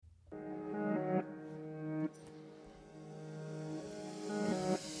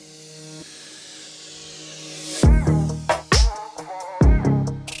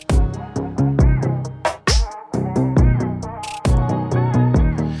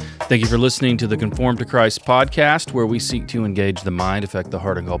Thank you for listening to the Conform to Christ podcast, where we seek to engage the mind, affect the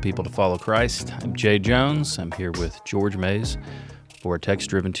heart, and call people to follow Christ. I'm Jay Jones. I'm here with George Mays for a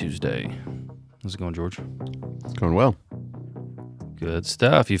Text-Driven Tuesday. How's it going, George? It's going well. Good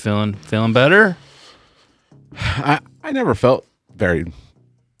stuff. You feeling better? I never felt very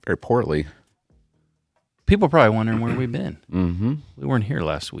poorly. People are probably wondering where we've been. Mm-hmm. We weren't here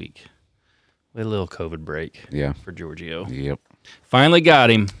last week. We had a little COVID break for Giorgio. Yep. Finally got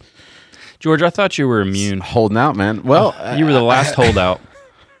him. George, I thought you were immune. Holding out, man. Well, you were the last holdout.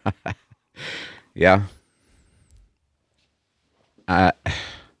 Yeah. I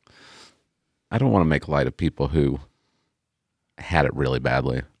don't want to make light of people who had it really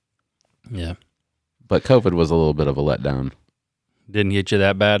badly. Yeah. But COVID was a little bit of a letdown. Didn't get you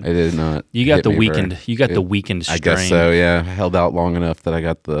that bad? It did not. You got the weakened. You got the weakened strain. I guess so. Yeah, I held out long enough that I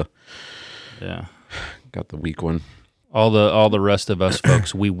got the weak one. All the rest of us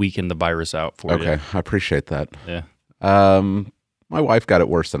folks, we weakened the virus out for you. Okay, I appreciate that. Yeah. My wife got it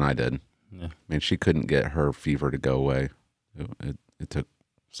worse than I did. Yeah. I mean, she couldn't get her fever to go away. It took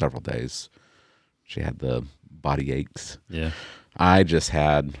several days. She had the body aches. Yeah. I just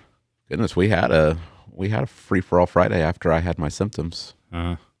had, goodness, we had a free-for-all Friday after I had my symptoms.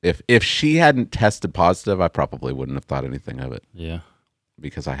 Uh-huh. If she hadn't tested positive, I probably wouldn't have thought anything of it. Yeah.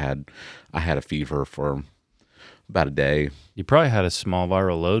 Because I had a fever for about a day. You probably had a small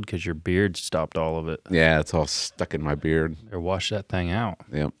viral load because your beard stopped all of it. Yeah, it's all stuck in my beard. Or wash that thing out.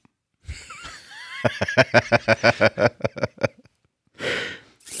 Yep.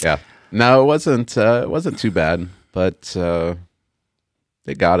 Yeah. No, it wasn't too bad, but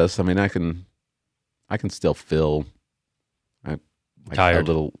it got us. I mean, I can still feel tired.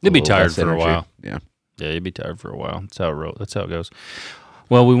 You'd be tired for a while. Yeah. Yeah, you'd be tired for a while. That's how it goes.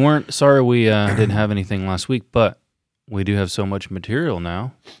 Well, we weren't sorry we didn't have anything last week, but we do have so much material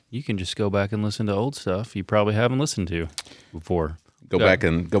now. You can just go back and listen to old stuff you probably haven't listened to before. Go back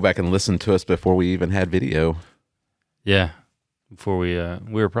and listen to us before we even had video. Yeah. Before we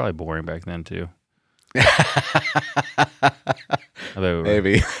were probably boring back then too.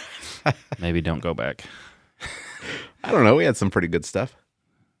 Maybe. Maybe don't go back. I don't know. We had some pretty good stuff.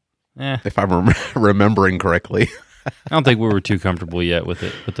 Yeah. If I'm remembering correctly. I don't think we were too comfortable yet with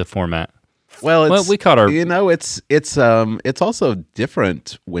the format. Well, we caught our. You know, it's also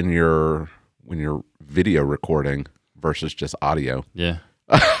different when you're video recording versus just audio. Yeah.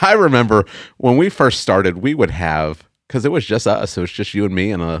 I remember when we first started, we would have, because it was just us. It was just you and me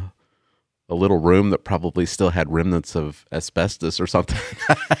in a little room that probably still had remnants of asbestos or something.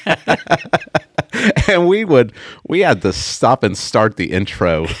 And we had to stop and start the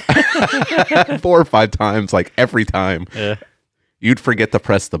intro 4 or 5 times, like every time. Yeah. You'd forget to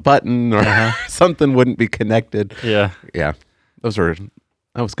press the button or something wouldn't be connected. Yeah. Yeah. That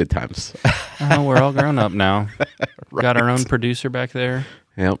was good times. Oh, we're all grown up now. Right. Got our own producer back there.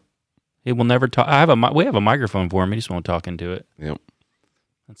 Yep. He will never talk. We have a microphone for him. He just won't talk into it. Yep.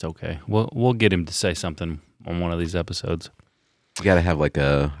 That's okay. We'll get him to say something on one of these episodes. You got to have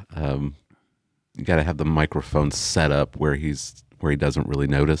you got to have the microphone set up where he doesn't really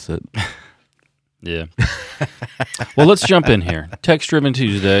notice it. Yeah. Well, let's jump in here. Text-Driven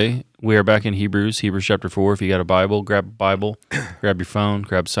Tuesday. We are back in Hebrews chapter 4. If you got a Bible, grab a Bible, grab your phone,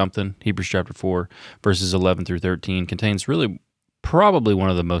 grab something. Hebrews chapter 4, verses 11 through 13 contains really probably one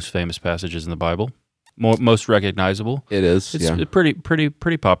of the most famous passages in the Bible, most recognizable. It is. It's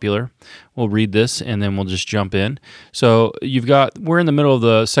pretty popular. We'll read this and then we'll just jump in. So we're in the middle of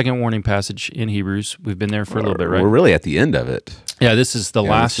the second warning passage in Hebrews. We've been there for a little bit, right? We're really at the end of it. Yeah, this is the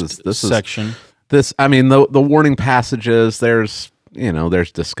last section. The warning passages, there's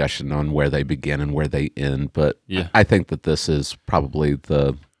discussion on where they begin and where they end, but I think that this is probably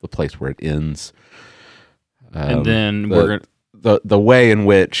the place where it ends. And then the way in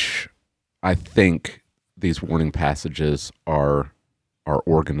which I think these warning passages are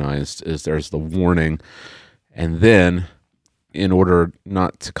organized is there's the warning, and then in order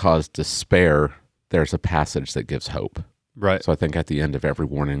not to cause despair, there's a passage that gives hope. Right. So I think at the end of every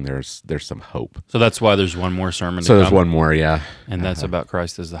warning, there's some hope. So that's why there's one more sermon. So there's one more, yeah. And that's about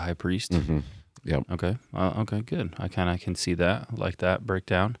Christ as the high priest. Mm-hmm. Yep. Okay. Okay, good. I kind of can see that, like that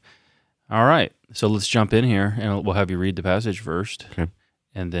breakdown. All right. So let's jump in here, and we'll have you read the passage first. Okay.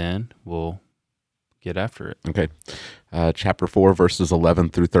 And then we'll get after it. Okay. Chapter 4, verses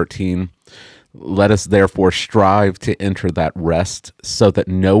 11 through 13. Let us therefore strive to enter that rest, so that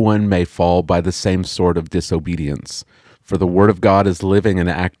no one may fall by the same sort of disobedience. For the word of God is living and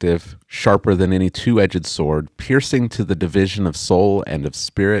active, sharper than any two-edged sword, piercing to the division of soul and of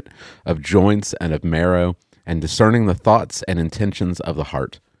spirit, of joints and of marrow, and discerning the thoughts and intentions of the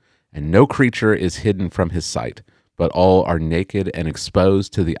heart. and no creature is hidden from his sight, but all are naked and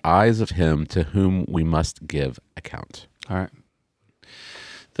exposed to the eyes of him to whom we must give account. All right.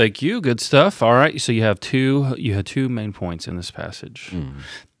 Thank you. Good stuff. All right. So you had two main points in this passage.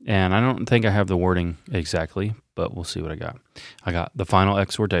 And I don't think I have the wording exactly, but we'll see what I got. I got the final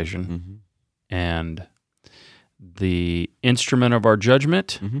exhortation and the instrument of our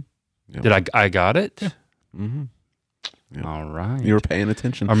judgment. Yep. Did I got it? Yeah. Yep. All right. You were paying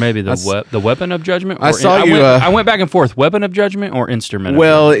attention. Or maybe the weapon of judgment? Or I went back and forth. Weapon of judgment or instrument of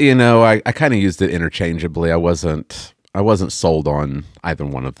Well, judgment? I kind of used it interchangeably. I wasn't sold on either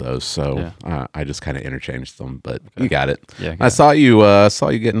one of those, so I just kind of interchanged them. But you got it. Yeah, I saw you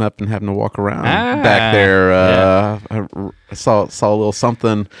getting up and having to walk around back there. I saw a little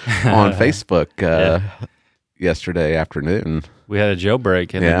something on Facebook yesterday afternoon. We had a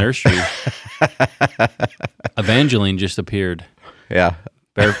jailbreak in the nursery. Evangeline just appeared. Yeah.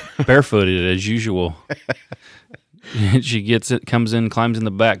 Barefooted as usual. She comes in, climbs in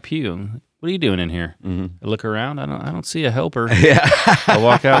the back pew. What are you doing in here? I look around. I don't see a helper. Yeah. I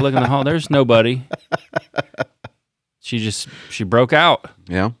walk out, look in the hall. There's nobody. She broke out.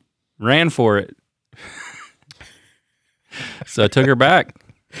 Yeah. Ran for it. So I took her back.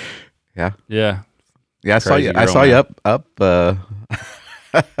 Yeah. Yeah. Yeah. Crazy I girl, saw you man. up.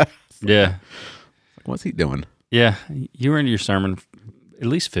 Yeah. What's he doing? Yeah. You were into your sermon at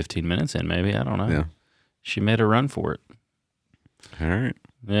least 15 minutes in, maybe. I don't know. Yeah. She made a run for it. All right.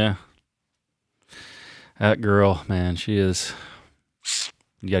 Yeah. That girl, man, she is.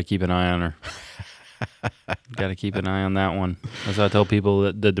 You got to keep an eye on her. Got to keep an eye on that one. As I tell people,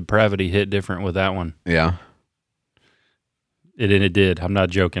 that the depravity hit different with that one. Yeah. It did. I'm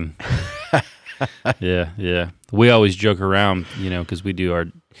not joking. Yeah. We always joke around, because we do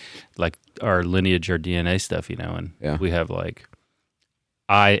our lineage, our DNA stuff, and we have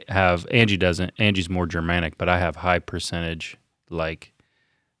Angie doesn't. Angie's more Germanic, but I have high percentage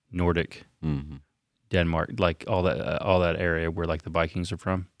Nordic. Denmark, all that area where the Vikings are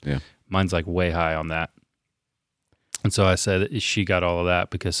from. Yeah. Mine's way high on that. And so I said she got all of that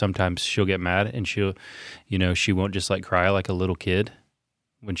because sometimes she'll get mad and she won't just cry like a little kid.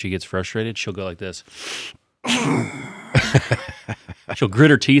 When she gets frustrated, she'll go like this. She'll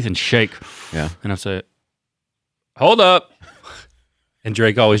grit her teeth and shake. Yeah. And I'll say, hold up. And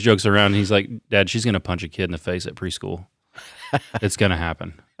Drake always jokes around. He's like, Dad, she's going to punch a kid in the face at preschool. It's going to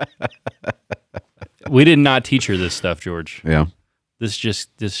happen. We did not teach her this stuff, George. Yeah. This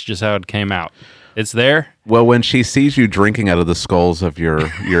just how it came out. It's there. Well, when she sees you drinking out of the skulls of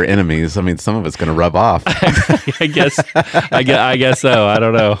your enemies, I mean, some of it's going to rub off. I guess so. I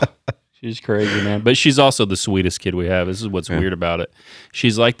don't know. She's crazy, man. But she's also the sweetest kid we have. This is what's weird about it.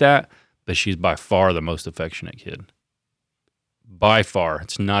 She's like that, but she's by far the most affectionate kid. By far.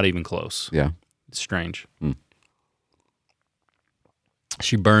 It's not even close. Yeah. It's strange.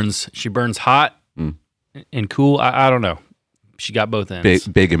 She burns hot and cool. I don't know. She got both ends.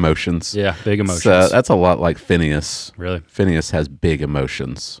 Big emotions. Yeah, big emotions. That's a lot like Phineas. Really? Phineas has big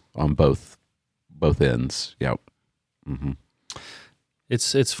emotions on both ends. Yep. Mm-hmm.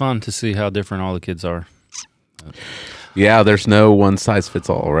 It's fun to see how different all the kids are. Yeah, there's no one size fits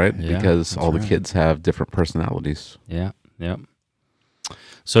all, right? Yeah, because all the right. kids have different personalities. Yeah.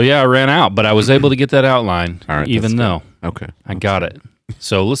 So I ran out, but I was able to get that outline, All right, even though Okay. I got it.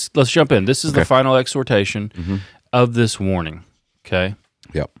 So let's jump in. This is the final exhortation of this warning. Okay.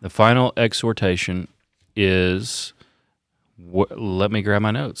 Yep. The final exhortation is. Let me grab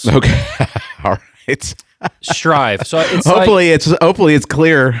my notes. Okay. All right. Strive. So it's hopefully it's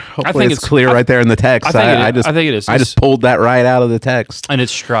clear. Hopefully it's clear right there in the text. I think it is. I just pulled that right out of the text. And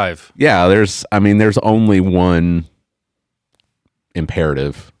it's strive. Yeah, there's only one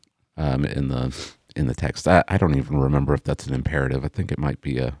imperative in the text. I don't even remember if that's an imperative. I think it might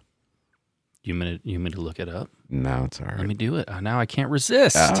be a. You meant to look it up? No, it's all right. Let me do it. Now I can't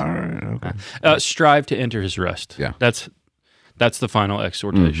resist. All right. Okay. Strive to enter his rest. Yeah. That's the final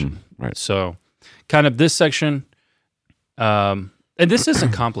exhortation. Right. So, kind of this section, and this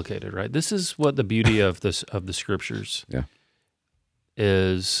isn't complicated, right? This is what the beauty of the scriptures. Yeah.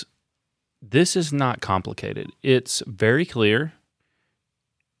 Is this is not complicated. It's very clear.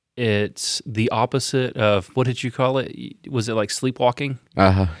 It's the opposite of, what did you call it? Was it like sleepwalking?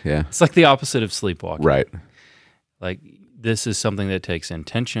 Yeah. It's like the opposite of sleepwalking. Right. Like, this is something that takes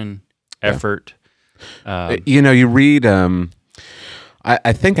intention, effort. You read.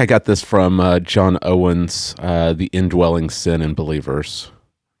 I think I got this from John Owen's "The Indwelling Sin in Believers."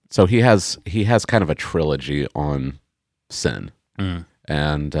 So he has kind of a trilogy on sin,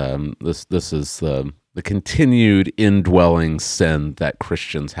 and this is the continued indwelling sin that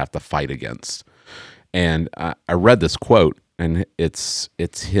Christians have to fight against. And I read this quote, and it's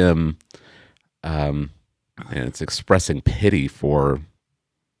him, and it's expressing pity for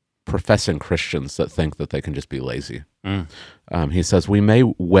professing Christians that think that they can just be lazy. He says, "We may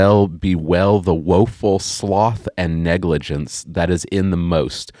well bewail the woeful sloth and negligence that is in the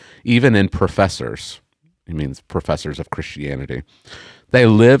most, even in professors." He means professors of Christianity. "They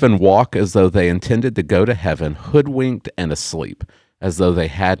live and walk as though they intended to go to heaven, hoodwinked and asleep, as though they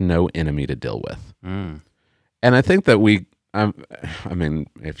had no enemy to deal with." And I think that I mean,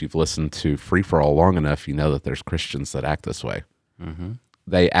 if you've listened to Free for All long enough, you know that there's Christians that act this way.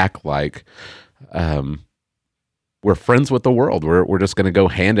 They act like we're friends with the world. We're just going to go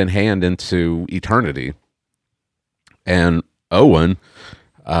hand in hand into eternity. And Owen,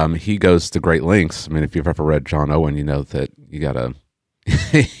 he goes to great lengths. I mean, if you've ever read John Owen, you know that you gotta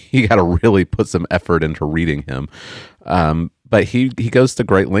really put some effort into reading him. But he goes to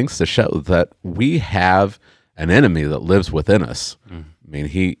great lengths to show that we have an enemy that lives within us. I mean,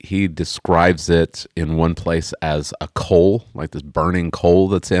 he describes it in one place as a coal, like this burning coal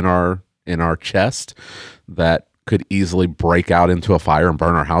that's in our chest that could easily break out into a fire and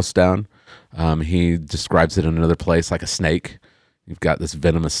burn our house down. He describes it in another place like a snake. You've got this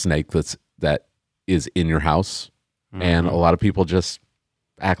venomous snake that is in your house, and a lot of people just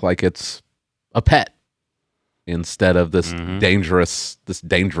act like it's a pet instead of this dangerous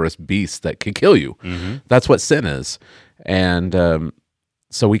beast that can kill you. That's what sin is, and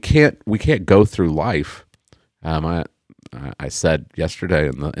so we can't go through life. I said yesterday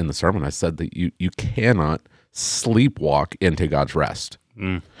in the sermon, I said that you cannot sleepwalk into God's rest.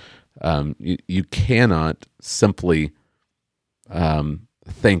 You cannot simply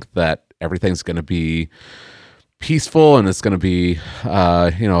think that everything's going to be peaceful and it's going to be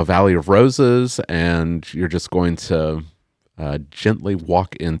a valley of roses, and you're just going to gently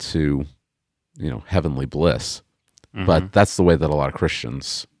walk into heavenly bliss. But that's the way that a lot of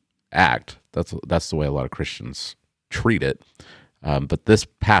Christians act. That's the way a lot of Christians treat it. But this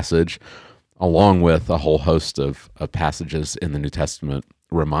passage, along with a whole host of passages in the New Testament,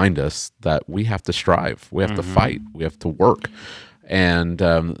 remind us that we have to strive, we have to fight, we have to work, and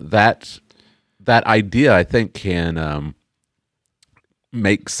that idea, I think, can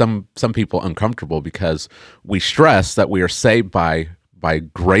make some people uncomfortable, because we stress that we are saved by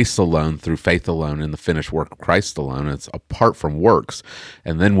grace alone, through faith alone, in the finished work of Christ alone. It's apart from works.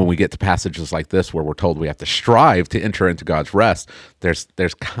 And then when we get to passages like this, where we're told we have to strive to enter into God's rest,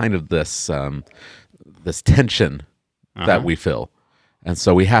 there's kind of this tension that we feel. And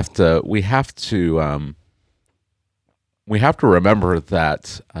so we have to remember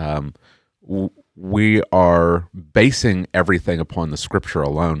that we are basing everything upon the Scripture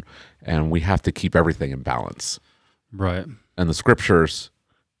alone, and we have to keep everything in balance. Right. And the Scriptures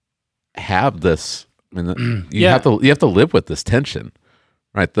have this. I mean, you have to live with this tension,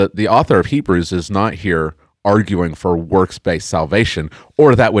 right? The author of Hebrews is not here arguing for works-based salvation,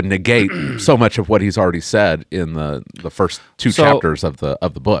 or that would negate so much of what he's already said in the first two chapters of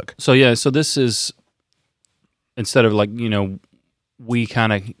the book. So this is, instead of we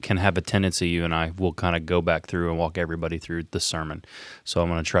kind of can have a tendency, you and I will kind of go back through and walk everybody through the sermon. So I'm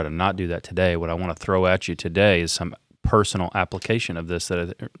going to try to not do that today. What I want to throw at you today is some personal application of this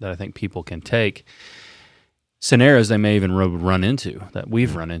that I think people can take, scenarios they may even run into, that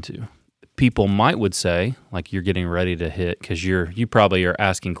we've run into. People would say, like you're getting ready to hit, because you probably are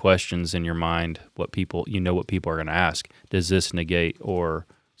asking questions in your mind, what people are going to ask. Does this negate or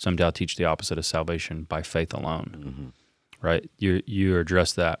somehow teach the opposite of salvation by faith alone? Right? You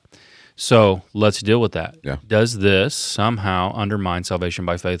address that. So let's deal with that. Yeah. Does this somehow undermine salvation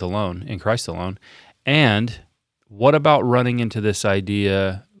by faith alone, in Christ alone? And what about running into this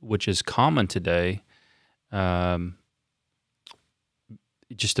idea, which is common today? It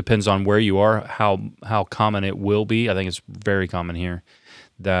just depends on where you are, how common it will be. I think it's very common here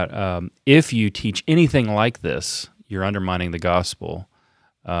that if you teach anything like this, you're undermining the gospel.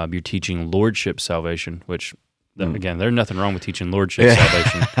 You're teaching lordship salvation, which, again, there's nothing wrong with teaching lordship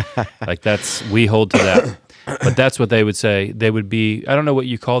salvation. Like we hold to that. But that's what they would say. They would be, I don't know what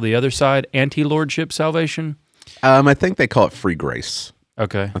you call the other side, anti-lordship salvation? I think they call it free grace.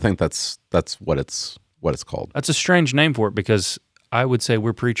 Okay. I think that's what it's called. That's a strange name for it, because I would say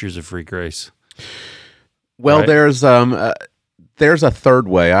we're preachers of free grace. Well, right? There's a third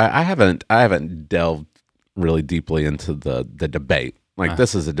way. I haven't delved really deeply into the debate.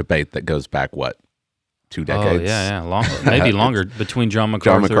 This is a debate that goes back 2 decades? Oh yeah, maybe longer, between John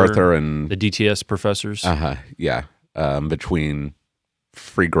MacArthur and the DTS professors. Yeah, between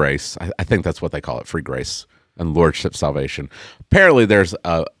free grace. I think that's what they call it, free grace and lordship salvation. Apparently, there's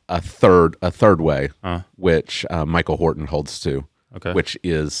a third way, which Michael Horton holds to, which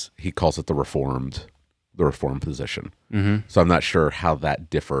is he calls it the reformed position. So I'm not sure how that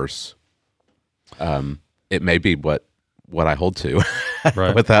differs. It may be what I hold to,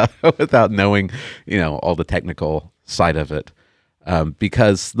 Right. without knowing, all the technical side of it,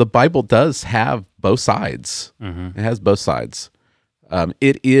 because the Bible does have both sides. It has both sides.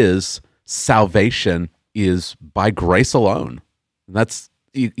 It is salvation is by grace alone. And that's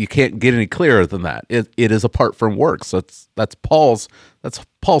you can't get any clearer than that. It is apart from works. That's Paul's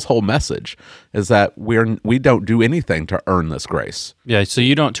whole message, is that we don't do anything to earn this grace. Yeah, so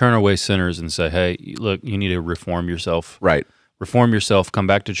you don't turn away sinners and say, "Hey, look, you need to reform yourself." Right. Reform yourself, come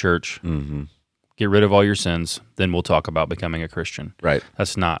back to church. Get rid of all your sins, then we'll talk about becoming a Christian. Right.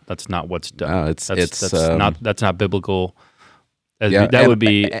 That's not what's done. No, that's not biblical. Yeah, that would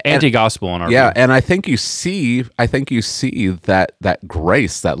be anti-gospel on our view. And I think you see that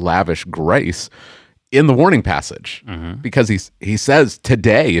grace, that lavish grace, in the warning passage, because he says,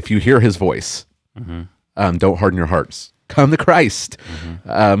 "Today, if you hear His voice, don't harden your hearts. Come to Christ."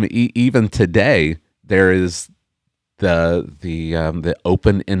 Even today, there is the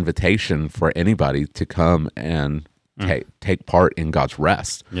open invitation for anybody to come and take part in God's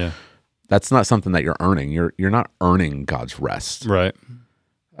rest. Yeah. That's not something that you're earning. You're not earning God's rest. Right.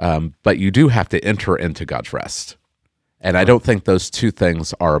 But you do have to enter into God's rest. And I don't think those two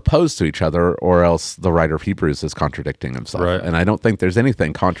things are opposed to each other, or else the writer of Hebrews is contradicting himself. Right. And I don't think there's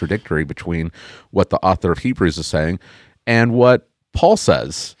anything contradictory between what the author of Hebrews is saying and what Paul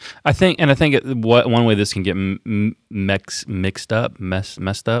says. I think one way this can get messed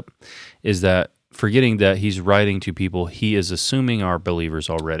up is that forgetting that he's writing to people he is assuming are believers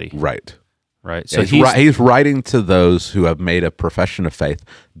already. Right. Right. So he's writing to those who have made a profession of faith.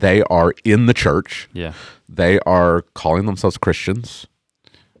 They are in the church. Yeah. They are calling themselves Christians.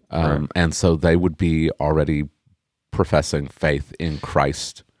 Right. And so they would be already professing faith in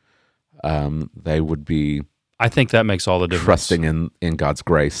Christ. They would be, I think that makes all the difference. Trusting in God's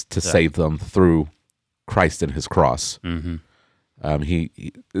grace to save them through Christ and His cross.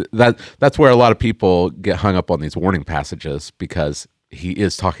 That's where a lot of people get hung up on these warning passages, because he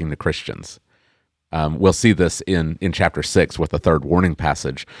is talking to Christians. We'll see this in chapter 6 with the third warning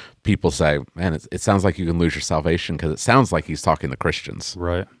passage. People say, "Man, it sounds like you can lose your salvation," because it sounds like he's talking to Christians.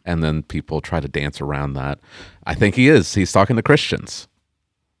 Right. And then people try to dance around that. I think he's talking to Christians.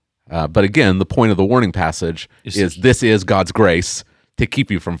 But again, the point of the warning passage is this is God's grace to keep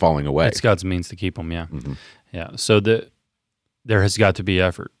you from falling away. It's God's means to keep them, yeah. Yeah, so there has got to be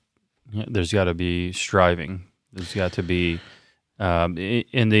effort. There's got to be striving. There's got to be,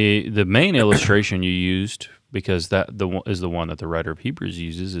 in the main illustration you used, because that is the one that the writer of Hebrews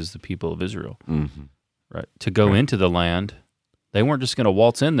uses, is the people of Israel. Right. To go into the land, they weren't just going to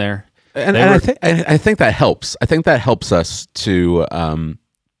waltz in there. And I think that helps. I think that helps us to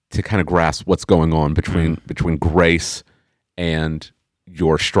kind of grasp what's going on between grace and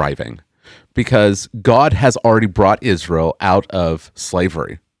your striving, because God has already brought Israel out of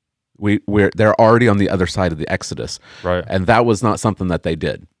slavery. They're already on the other side of the Exodus, right? And that was not something that they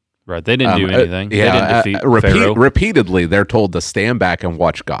did. Right, they didn't do anything. They didn't defeat Pharaoh. Repeatedly, they're told to stand back and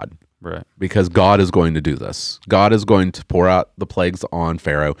watch God. Right. Because God is going to do this. God is going to pour out the plagues on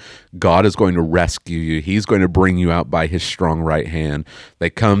Pharaoh. God is going to rescue you. He's going to bring you out by His strong right hand. They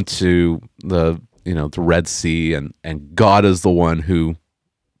come to the Red Sea, and God is the one who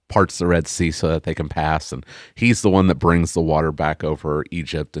parts the Red Sea so that they can pass, and He's the one that brings the water back over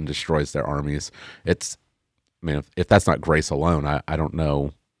Egypt and destroys their armies. If that's not grace alone, I don't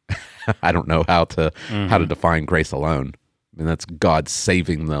know. I don't know how to define grace alone. That's God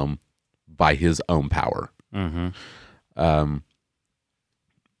saving them by His own power.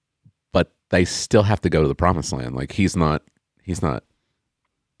 But they still have to go to the promised land. Like he's not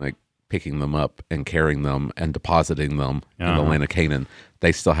like picking them up and carrying them and depositing them in the land of Canaan.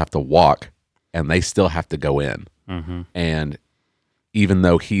 They still have to walk, and they still have to go in. And even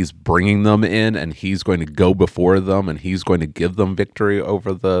though He's bringing them in, and He's going to go before them, and He's going to give them victory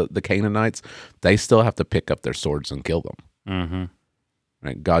over the Canaanites, they still have to pick up their swords and kill them.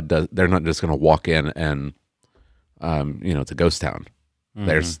 Right? God does. They're not just going to walk in and, it's a ghost town.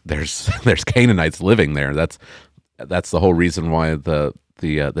 There's Canaanites living there. That's the whole reason why the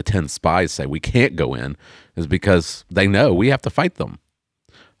 10 spies say we can't go in, is because they know we have to fight them.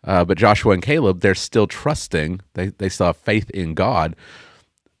 But Joshua and Caleb, they're still trusting. They still have faith in God,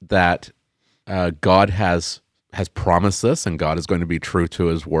 that God has promised this, and God is going to be true to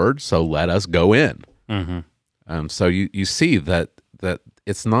His word. So let us go in. So you see that that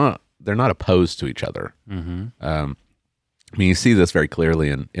it's not, they're not opposed to each other. Mm-hmm. I mean, you see this very clearly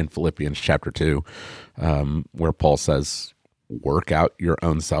in Philippians chapter 2, where Paul says, work out your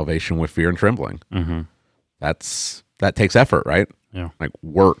own salvation with fear and trembling. Mm-hmm. That takes effort, right? Yeah. Like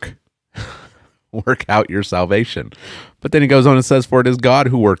work out your salvation. But then he goes on and says, for it is God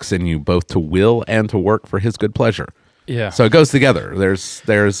who works in you both to will and to work for his good pleasure. Yeah. So it goes together. It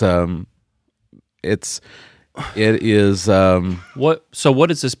is what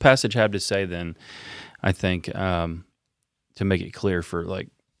does this passage have to say then? I think to make it clear for like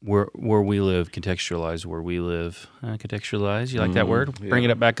where we live, contextualize where we live. Contextualize, you like that word? Yeah. Bring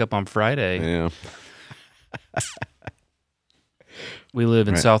it back up on Friday. Yeah. We live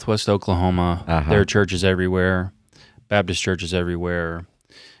in Right. Southwest Oklahoma. Uh-huh. There are churches everywhere, Baptist churches everywhere.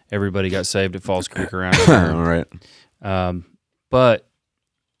 Everybody got saved at Falls Creek around All here. right. But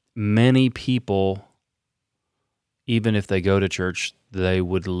many people, even if they go to church, they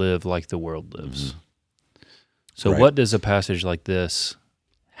would live like the world lives. So Right. what does a passage like this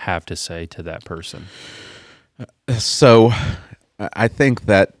have to say to that person? So I think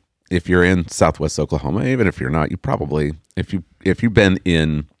that if you're in Southwest Oklahoma, even if you're not, you probably, if you've been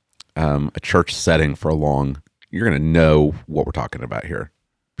in a church setting for long, you're going to know what we're talking about here.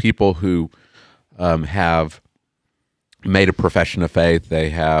 People who have made a profession of faith, they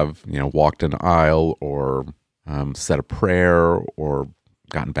have walked an aisle or said a prayer or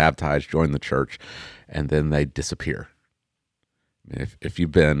gotten baptized, joined the church, and then they disappear. If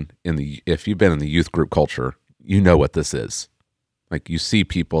you've been in the youth group culture, you know what this is. Like you see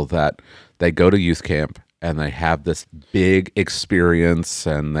people that they go to youth camp and they have this big experience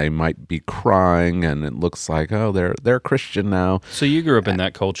and they might be crying and it looks like, oh, they're a Christian now. So you grew up in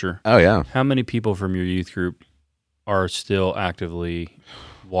that culture. Oh yeah. How many people from your youth group are still actively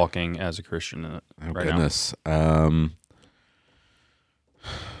walking as a Christian in it Oh right goodness.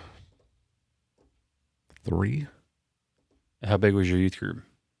 3. now? How big was your youth group?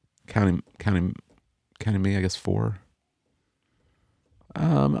 Counting me, I guess 4.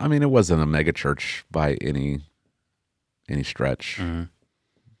 I mean, it wasn't a mega church by any stretch, Mm-hmm.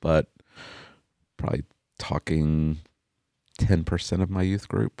 but probably talking 10% of my youth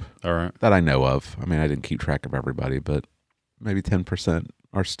group All right. that I know of. I mean, I didn't keep track of everybody, but maybe 10%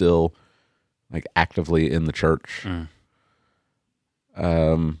 are still like actively in the church.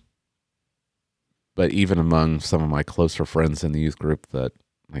 But even among some of my closer friends in the youth group that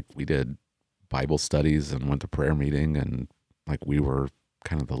like we did Bible studies and went to prayer meeting and like we were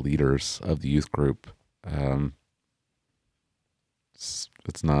kind of the leaders of the youth group. It's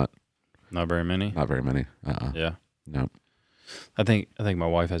not very many. not very many. Yeah. No. I think my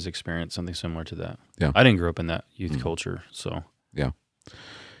wife has experienced something similar to that. Yeah. I didn't grow up in that youth culture, so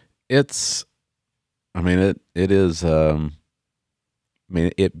It's, I mean, it is,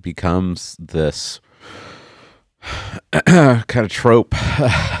 it becomes this kind of trope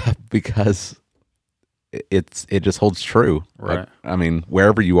because it just holds true. Right. Like, I mean,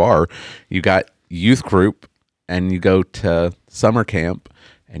 wherever you are, you got youth group and you go to summer camp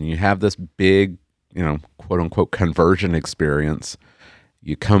and you have this big, quote unquote conversion experience.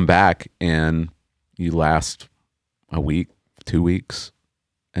 You come back and you last a week, 2 weeks.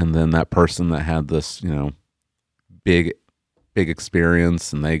 And then that person that had this, big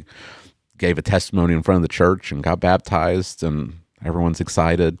experience and they gave a testimony in front of the church and got baptized and everyone's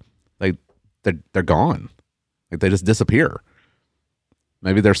excited. They're gone. Like they just disappear.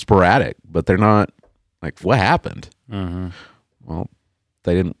 Maybe they're sporadic, but they're not like, what happened? Mm-hmm. Well,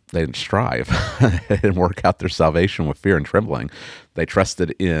 they didn't strive. They didn't work out their salvation with fear and trembling. They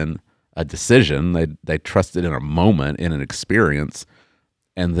trusted in a decision. They trusted in a moment, in an experience,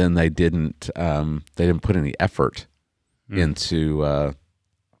 and then they didn't put any effort into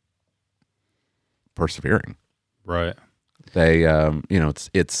persevering. Right. They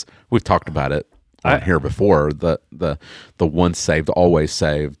it's we've talked about it on here before, the once saved always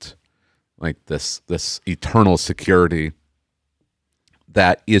saved, like this eternal security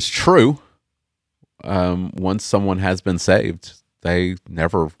that is true. Once someone has been saved, they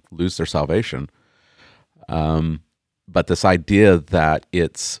never lose their salvation. But this idea that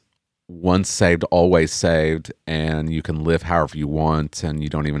it's once saved, always saved, and you can live however you want, and you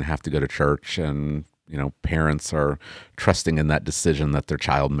don't even have to go to church, and parents are trusting in that decision that their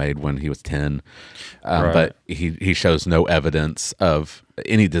child made when he was 10. Right. But he shows no evidence of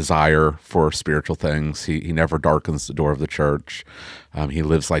any desire for spiritual things. He never darkens the door of the church. He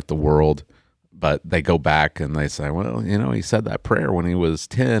lives like the world. But they go back and they say, well, he said that prayer when he was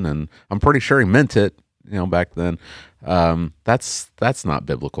 10, and I'm pretty sure he meant it, back then. That's not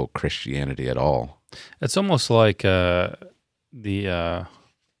biblical Christianity at all. It's almost like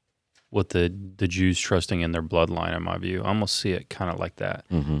with the Jews trusting in their bloodline, in my view. I almost see it kind of like that.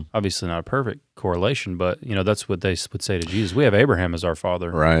 Mm-hmm. Obviously not a perfect correlation, but that's what they would say to Jesus. We have Abraham as our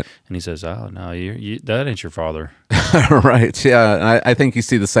father. Right. And he says, oh, no, that ain't your father. Right. Yeah. And I think you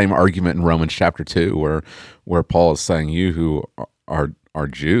see the same argument in Romans chapter 2 where Paul is saying, you who are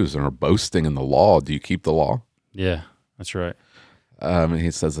Jews and are boasting in the law, do you keep the law? Yeah, that's right.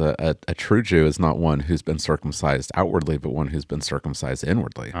 He says a true Jew is not one who's been circumcised outwardly, but one who's been circumcised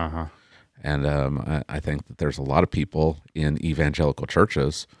inwardly. Uh-huh. And I think that there's a lot of people in evangelical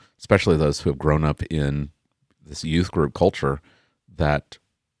churches, especially those who have grown up in this youth group culture, that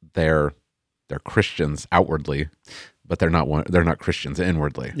they're Christians outwardly, but they're not Christians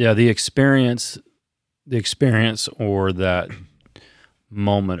inwardly. Yeah, the experience or that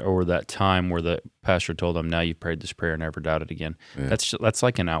moment or that time where the pastor told them, now you've prayed this prayer, never doubt it again. Yeah. That's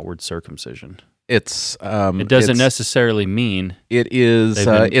like an outward circumcision. It doesn't necessarily mean it is.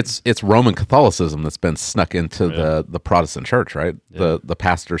 It's Roman Catholicism that's been snuck into the Protestant church, right? Yeah. The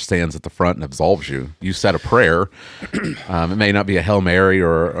pastor stands at the front and absolves you. You said a prayer. It may not be a Hail Mary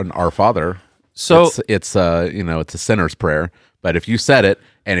or an Our Father. So it's a sinner's prayer. But if you said it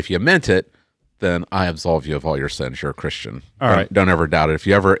and if you meant it, then I absolve you of all your sins. You're a Christian. All right. Don't ever doubt it. If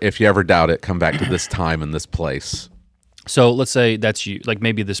you ever doubt it, come back to this time and this place. So let's say that's you. Like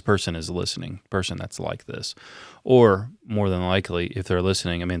maybe this person is a listening person that's like this, or more than likely, if they're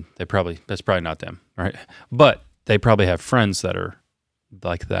listening, I mean, that's probably not them, right? But they probably have friends that are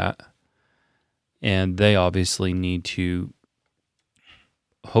like that, and they obviously need to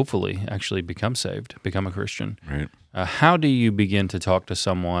hopefully actually become saved, become a Christian. Right. How do you begin to talk to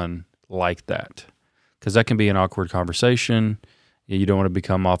someone like that? Because that can be an awkward conversation. You don't want to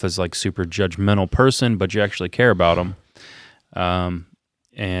become off as like super judgmental person, but you actually care about them.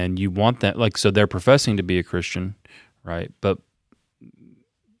 And you want that, like, so they're professing to be a Christian, right? But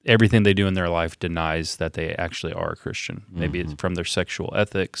everything they do in their life denies that they actually are a Christian. Maybe it's from their sexual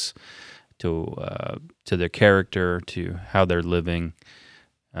ethics to their character to how they're living.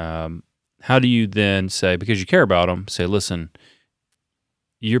 How do you then say, because you care about them, say, listen,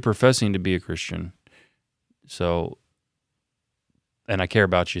 you're professing to be a Christian, and I care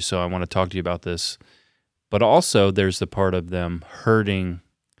about you, so I want to talk to you about this. But also there's the part of them hurting,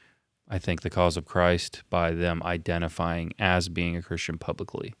 I think, the cause of Christ by them identifying as being a Christian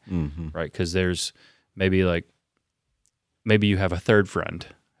publicly, right? Because there's maybe you have a third friend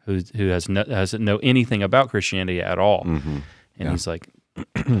who doesn't know anything about Christianity at all, and he's like,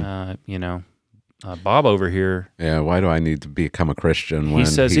 Bob over here. Yeah, why do I need to become a Christian? He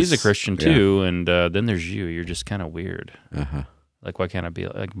says he's a Christian too, and then there's you. You're just kind of weird. Like, why can't I be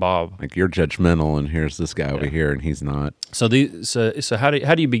like Bob? Like, you're judgmental, and here's this guy over here, and he's not. So how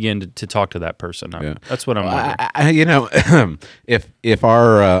do you begin to talk to that person? That's what I'm wondering. If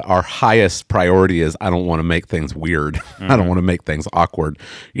our highest priority is I don't want to make things weird, I don't want to make things awkward,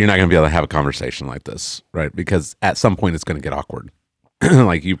 you're not going to be able to have a conversation like this, right? Because at some point it's going to get awkward.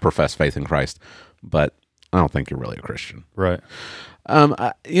 Like, you profess faith in Christ, but I don't think you're really a Christian, right?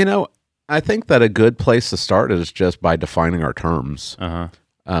 I think that a good place to start is just by defining our terms.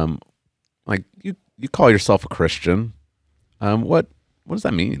 Like, you call yourself a Christian. What does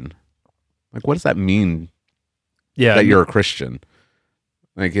that mean? Like, what does that mean? Yeah, that you're a Christian.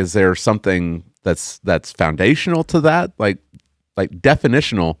 Like, is there something that's foundational to that? Like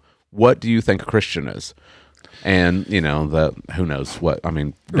definitional. What do you think a Christian is? And who knows what? I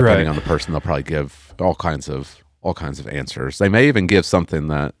mean, depending on the person, they'll probably give all kinds of answers. They may even give something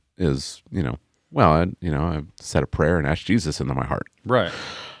that is, I said a prayer and asked Jesus into my heart. Right.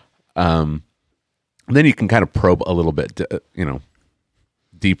 Then you can kind of probe a little bit,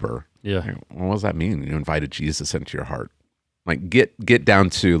 deeper. Yeah. What does that mean? You invited Jesus into your heart. Like, get down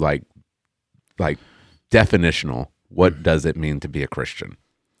to like definitional. What does it mean to be a Christian?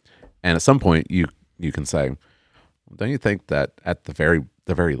 And at some point, you can say, don't you think that at the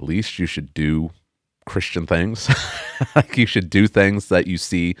very least you should do Christian things? Like, you should do things that you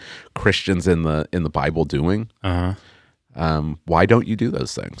see Christians in the Bible doing. Why don't you do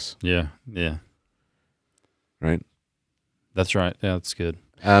those things? Yeah. Right. That's right. Yeah, that's good.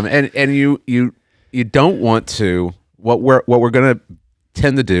 And you don't want to. What we're going to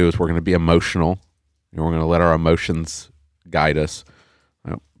tend to do is we're going to be emotional. We're going to let our emotions guide us.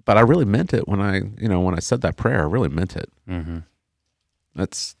 But I really meant it when I said that prayer. I really meant it.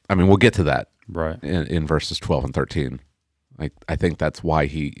 We'll get to that. Right. In verses 12 and 13. Like, I think that's why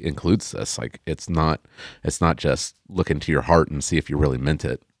he includes this. Like, it's not just look into your heart and see if you really meant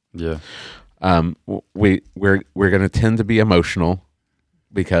it. Yeah. We're going to tend to be emotional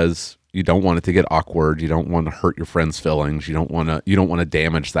because you don't want it to get awkward. You don't want to hurt your friends' feelings. You don't want to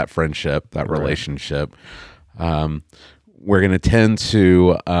damage that friendship, that relationship. We're going to tend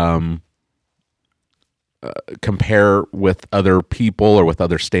to compare with other people or with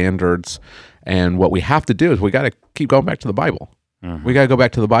other standards. And what we have to do is we got to keep going back to the Bible. We got to go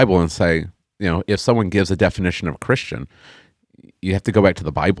back to the Bible and say, if someone gives a definition of Christian, you have to go back to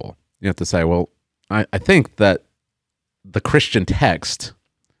the Bible. You have to say, well, I think that the Christian text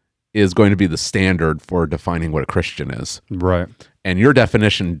is going to be the standard for defining what a Christian is. Right. And your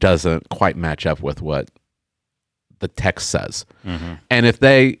definition doesn't quite match up with what the text says. And if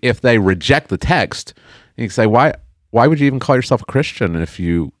they reject the text, you can say, why would you even call yourself a Christian if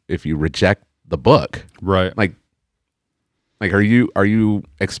you reject the book? Right. Like are you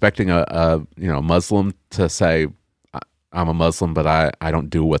expecting a Muslim to say, I'm a Muslim, but I don't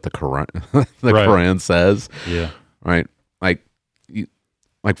do what the Quran Quran says? Yeah. Right.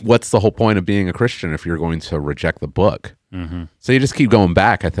 Like what's the whole point of being a Christian if you're going to reject the book? So you just keep going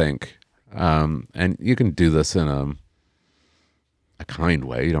back, I think. And you can do this in a kind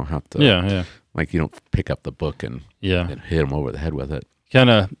way. You don't have to. Yeah. Like you don't pick up the book and hit him over the head with it. Kind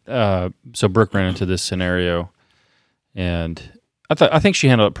of. So Brooke ran into this scenario, and I think she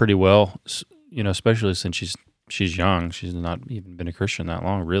handled it pretty well. Especially since she's young. She's not even been a Christian that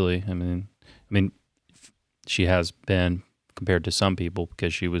long, really. I mean, she has been compared to some people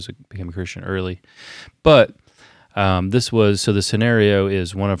because she became a Christian early, but the scenario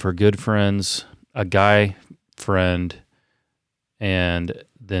is one of her good friends, a guy friend, and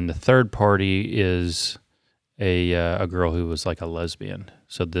then the third party is a girl who was like a lesbian.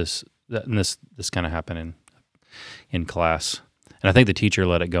 So this kind of happened in class, and I think the teacher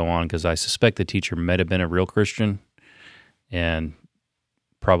let it go on because I suspect the teacher might have been a real Christian, and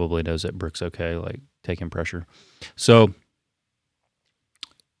probably knows that Brooke's okay, like taking pressure. So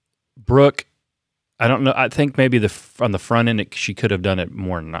Brooke, I don't know. I think maybe on the front end, she could have done it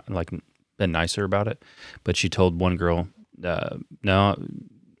more, been nicer about it. But she told one girl, "No,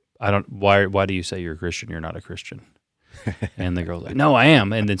 I don't. Why do you say you're a Christian? You're not a Christian." And the girl's like, "No, I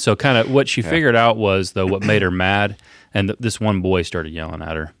am." And then so kind of what she figured out was though what made her mad, and this one boy started yelling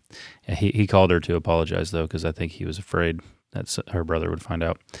at her. And he called her to apologize though because I think he was afraid that her brother would find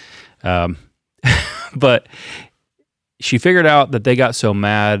out. But she figured out that they got so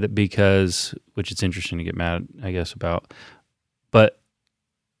mad because, which it's interesting to get mad, I guess, about, but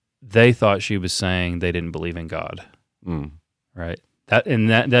they thought she was saying they didn't believe in God, right? Doesn't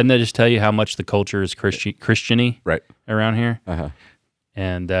that just tell you how much the culture is Christian-y right around here?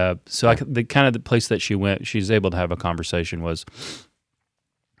 And so the place that she went, she's able to have a conversation was,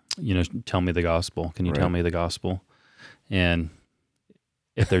 tell me the gospel. Can you tell me the gospel? And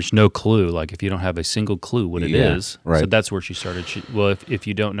if there's no clue, like if you don't have a single clue what it is, so that's where she started. If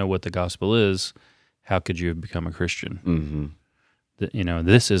you don't know what the gospel is, how could you have become a Christian?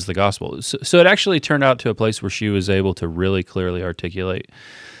 This is the gospel. So it actually turned out to a place where she was able to really clearly articulate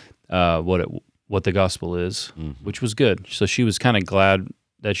what the gospel is, which was good. So she was kind of glad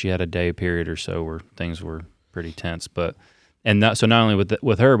that she had a day period or so where things were pretty tense. So not only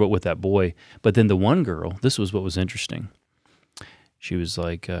with her, but with that boy. But then the one girl, this was what was interesting. She was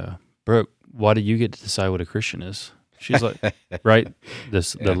like, Brooke, why do you get to decide what a Christian is? She's like, right?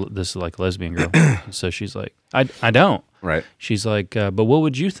 This like lesbian girl. So she's like, I don't. Right. She's like, but what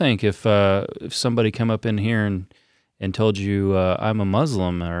would you think if somebody come up in here and told you I'm a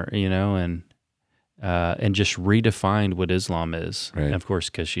Muslim or and just redefined what Islam is? Right. And of course,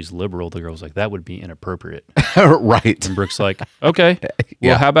 because she's liberal, the girl's like, that would be inappropriate. Right. And Brooke's like, okay,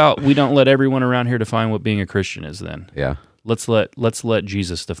 well, how about we don't let everyone around here define what being a Christian is then? Yeah. Let's let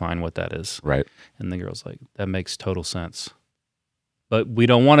Jesus define what that is. Right. And the girl's like, that makes total sense. But we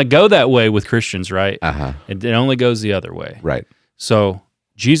don't want to go that way with Christians, right? It only goes the other way. Right. So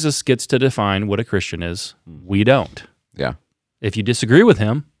Jesus gets to define what a Christian is. We don't. Yeah. If you disagree with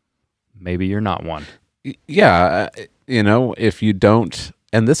him, maybe you're not one. Yeah. If you don't,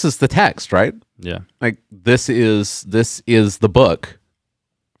 and this is the text, right? Yeah. Like this is the book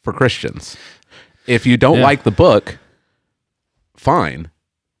for Christians. If you don't like the book, fine,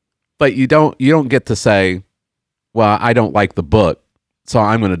 but you don't get to say, well, I don't like the book, so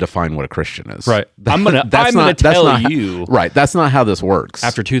I'm going to define what a Christian is. Right. I'm going to tell you. Right. That's not how this works.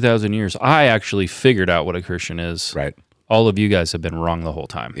 After 2,000 years, I actually figured out what a Christian is. Right. All of you guys have been wrong the whole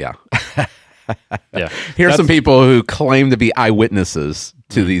time. Yeah. Yeah. Here's some people who claim to be eyewitnesses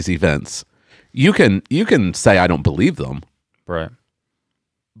to these events. You can say I don't believe them. Right.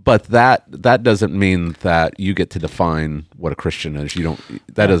 But that doesn't mean that you get to define what a Christian is.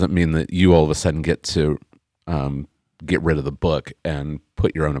 That doesn't mean that you all of a sudden get to get rid of the book and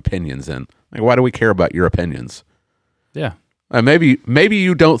put your own opinions in. Like, why do we care about your opinions? Yeah. Maybe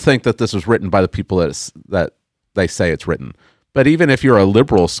you don't think that this was written by the people that they say it's written. But even if you're a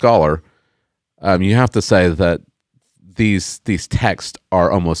liberal scholar, you have to say that these texts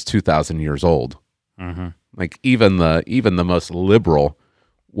are almost 2,000 years old. Mm-hmm. Like even the most liberal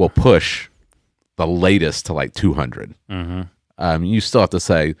will push the latest to like 200. Mm-hmm. You still have to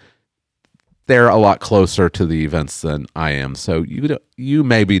say they're a lot closer to the events than I am. So you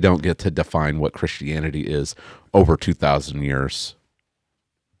maybe don't get to define what Christianity is over 2,000 years.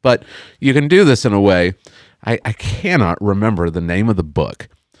 But you can do this in a way. I cannot remember the name of the book,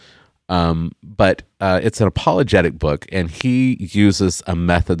 but it's an apologetic book, and he uses a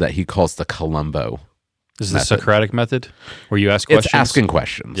method that he calls the Columbo. This is the Socratic method, where you ask questions? It's asking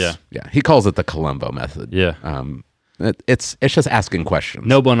questions. Yeah. He calls it the Columbo method. Yeah. It's just asking questions.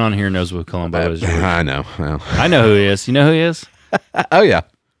 No one on here knows what Columbo is. I know. Well. I know who he is. You know who he is? Oh, yeah.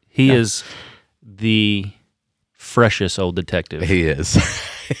 He is the freshest old detective. He is.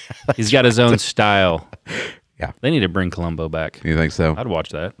 He's got his own style. Yeah. They need to bring Columbo back. You think so? I'd watch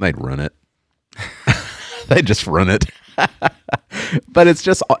that. They'd run it. They'd just run it. But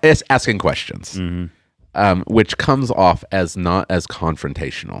it's asking questions, which comes off as not as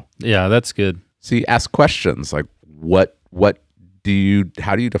confrontational. Yeah, that's good. See, ask questions like, how do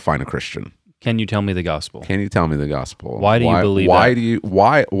you define a Christian? Can you tell me the gospel? Can you tell me the gospel? Why do you believe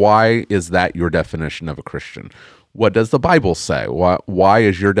that? Why is that your definition of a Christian? What does the Bible say? Why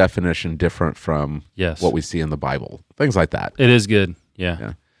is your definition different from what we see in the Bible? Things like that. It is good.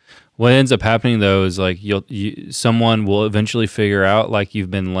 Yeah. What ends up happening though is like someone will eventually figure out like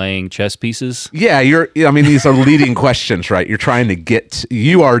you've been laying chess pieces. Yeah, these are leading questions, right? You're trying to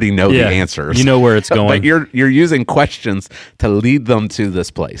you already know the answers. You know where it's going. But you're using questions to lead them to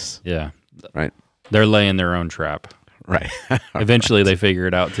this place. Yeah. Right. They're laying their own trap. Right. Eventually they figure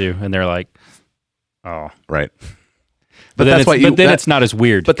it out too, and they're like, "Oh." Right. But then it's not as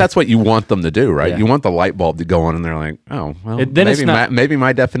weird. But that's what you want them to do, right? Yeah. You want the light bulb to go on, and they're like, "Oh, well, maybe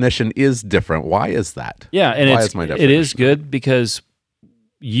my definition is different. Why is that?" Yeah, and why is my definition it is good because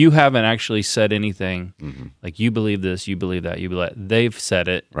you haven't actually said anything. Mm-hmm. Like you believe this, you believe that, you believe that. They've said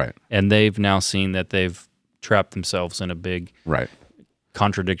it, right? And they've now seen that they've trapped themselves in a big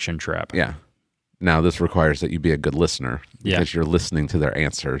contradiction trap. Yeah. Now, this requires that you be a good listener because Yeah. you're listening to their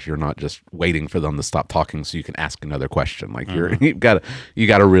answers. You're not just waiting for them to stop talking so you can ask another question. Like you got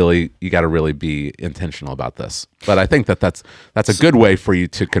to really be intentional about this. But I think that's a good way for you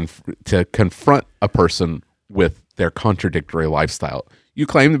to confront a person with their contradictory lifestyle. You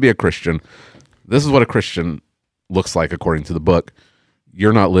claim to be a Christian. This is what a Christian looks like according to the book.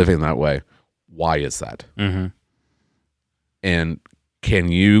 You're not living that way. Why is that? Mm-hmm. And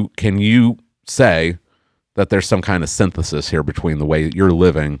can you say that there's some kind of synthesis here between the way that you're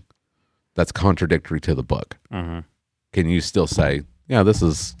living that's contradictory to the book? Mm-hmm. Can you still say, yeah, this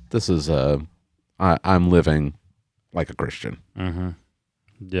is I'm living like a Christian? Mm-hmm.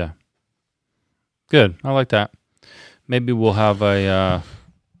 Yeah. Good. I like that. Maybe we'll have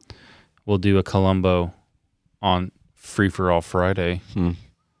we'll do a Columbo on Free for All Friday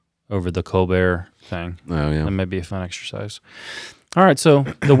over the Colbert thing. Oh yeah, that may be a fun exercise. All right, so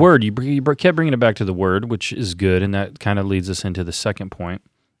the word, you kept bringing it back to the word, which is good, and that kind of leads us into the second point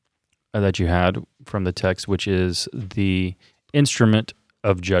that you had from the text, which is the instrument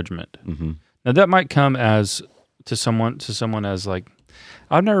of judgment. Mm-hmm. Now, that might come as to someone as like,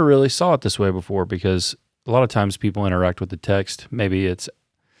 I've never really saw it this way before, because a lot of times people interact with the text. Maybe it's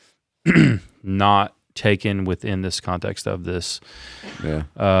not taken within this context of this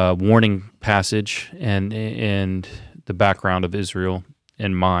warning passage and the background of Israel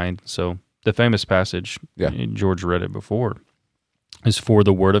in mind. So the famous passage, George read it before, is "For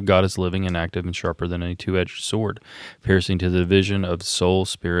the word of God is living and active and sharper than any two-edged sword, piercing to the division of soul,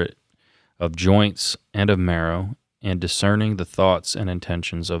 spirit, of joints, and of marrow, and discerning the thoughts and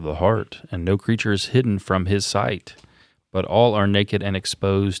intentions of the heart. And no creature is hidden from his sight, but all are naked and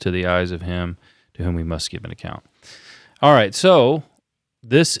exposed to the eyes of him to whom we must give an account." All right, so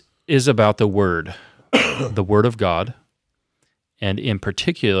this is about the word, the word of God, and in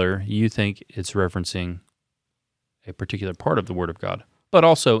particular, you think it's referencing a particular part of the word of God, but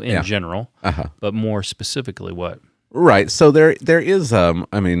also in general, but more specifically what? Right, so there is,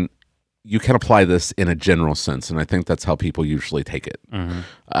 you can apply this in a general sense, and I think that's how people usually take it.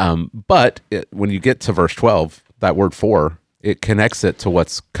 Mm-hmm. But when you get to verse 12, that word "for," it connects it to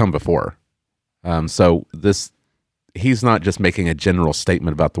what's come before. So he's not just making a general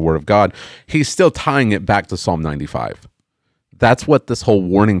statement about the word of God. He's still tying it back to Psalm 95. that's what this whole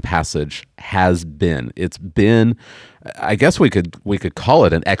warning passage has been. It's been, I guess we could call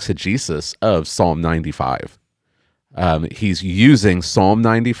it an exegesis of Psalm 95. He's using Psalm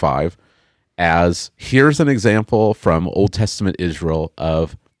 95 as, here's an example from Old Testament Israel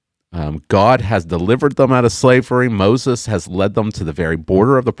of God has delivered them out of slavery. Moses has led them to the very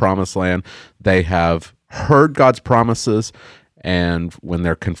border of the promised land. They have heard God's promises, and when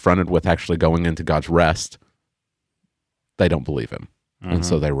they're confronted with actually going into God's rest, they don't believe him, and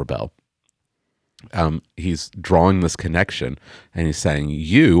so they rebel. He's drawing this connection, and he's saying,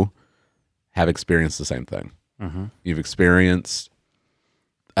 you have experienced the same thing. You've experienced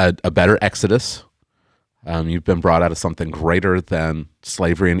a better exodus. You've been brought out of something greater than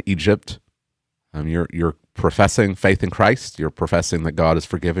slavery in Egypt. You're professing faith in Christ. You're professing that God has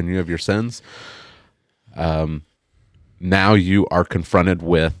forgiven you of your sins. Now you are confronted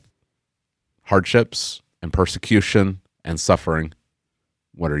with hardships and persecution and suffering.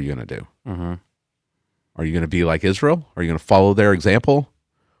 What are you going to do? Are you going to be like Israel? Are you going to follow their example?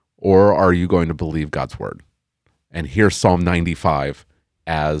 Or are you going to believe God's word? And here's Psalm 95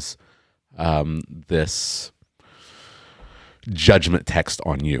 as this judgment text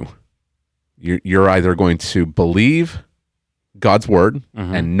on you. You're either going to believe God's word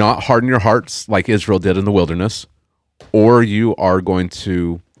and not harden your hearts like Israel did in the wilderness, or you are going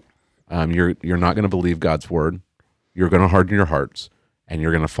to you're not going to believe God's word. You're going to harden your hearts, and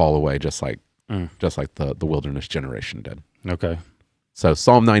you're going to fall away just like the wilderness generation did. Okay. So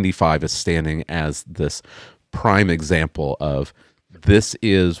Psalm 95 is standing as this prime example of this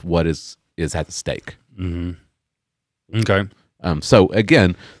is what is at stake. Okay. So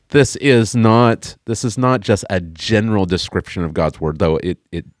again, this is not just a general description of God's word, though it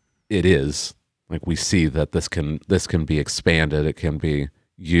is. Like, we see that this can be expanded. It can be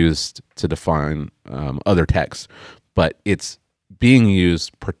used to define other texts, but it's being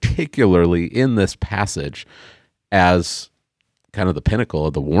used particularly in this passage as kind of the pinnacle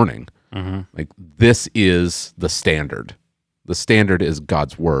of the warning. Like, this is the standard. The standard is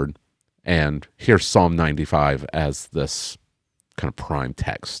God's word, and here's Psalm 95 as this kind of prime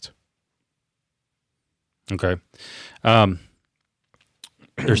text. Okay.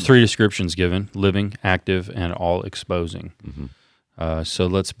 There's three descriptions given: living, active, and all exposing. So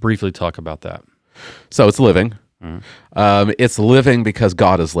let's briefly talk about that. So it's living. It's living because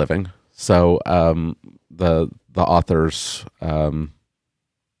God is living. So the author's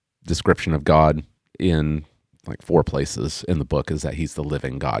description of God in like 4 places in the book is that he's the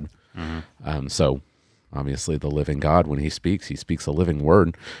living God. So obviously the living God, when he speaks a living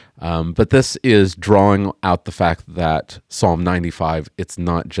word. But this is drawing out the fact that Psalm 95, it's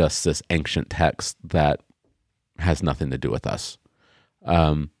not just this ancient text that has nothing to do with us.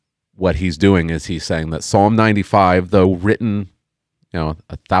 What he's doing is he's saying that Psalm 95, though written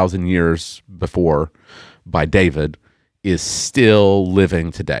 1,000 years before by David, is still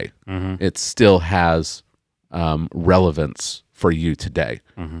living today. It still has relevance for you today.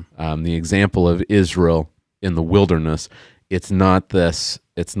 The example of Israel in the wilderness, it's not this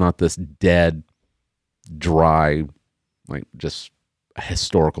dead, dry, like just a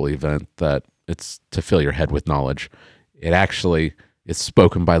historical event that it's to fill your head with knowledge. It actually is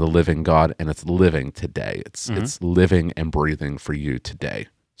spoken by the living God, and it's living today. It's living and breathing for you today.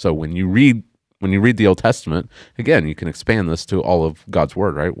 So when you read the Old Testament, again, you can expand this to all of God's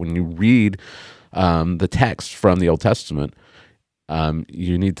word, right? When you read the text from the Old Testament,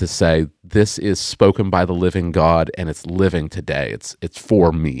 you need to say, this is spoken by the living God, and it's living today. It's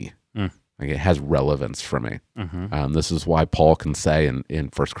for me. Like, it has relevance for me. This is why Paul can say in 1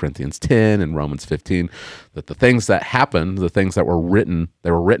 Corinthians 10 and Romans 15 that the things that happened, the things that were written, they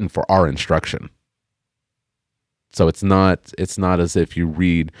were written for our instruction. So it's not as if you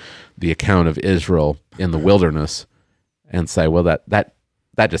read the account of Israel in the wilderness and say, well, that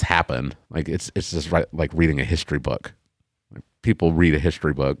just happened. Like, it's just like reading a history book. Like, people read a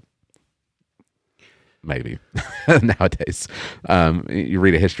history book, maybe nowadays. You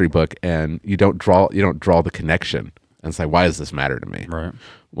read a history book and you don't draw the connection and say, why does this matter to me? Right.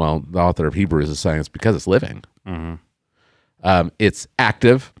 Well, the author of Hebrews is saying it's because it's living. It's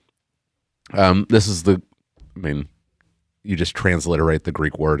active. This is you just transliterate the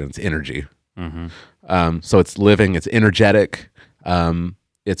Greek word and it's energy. So it's living, it's energetic.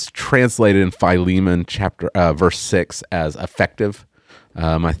 It's translated in Philemon verse 6 as effective.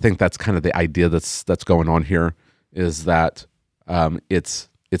 I think that's kind of the idea that's going on here, is that it's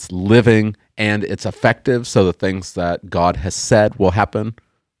living and it's effective. So the things that God has said will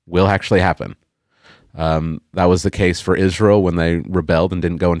actually happen. That was the case for Israel when they rebelled and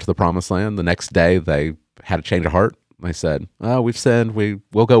didn't go into the promised land. The next day they had a change of heart. They said, "Oh, we've sinned.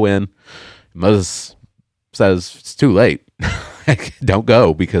 We'll go in." Moses says, "It's too late. Don't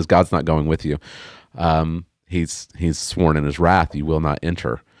go because God's not going with you. He's sworn in his wrath, you will not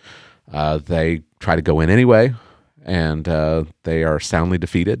enter." They try to go in anyway, and they are soundly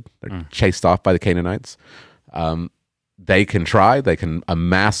defeated. They're chased off by the Canaanites. They can try. They can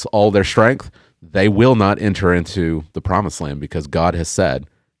amass all their strength. They will not enter into the promised land because God has said,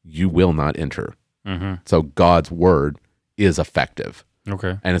 "You will not enter." So God's word is effective.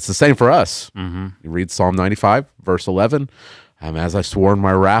 Okay. And it's the same for us. You read Psalm 95, verse 11. As I swore in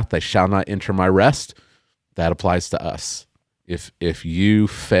my wrath, they shall not enter my rest. That applies to us. If you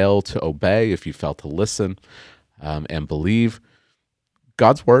fail to obey, if you fail to listen and believe,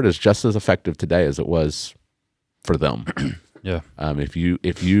 God's word is just as effective today as it was for them. Yeah. If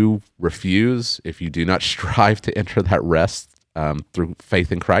you refuse, if you do not strive to enter that rest through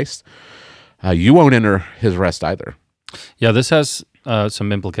faith in Christ, you won't enter his rest either. Yeah, this has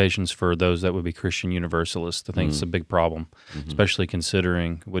some implications for those that would be Christian universalists. I think it's a big problem, especially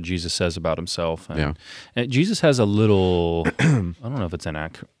considering what Jesus says about himself. And Jesus has a little, I don't know if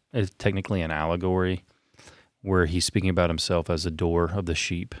it's technically an allegory, where he's speaking about himself as the door of the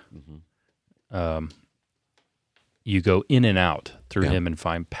sheep. You go in and out through him and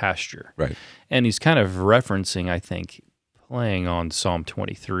find pasture. Right. And he's kind of referencing, I think, playing on Psalm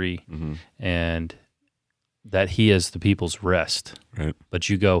 23 and that he is the people's rest. Right. But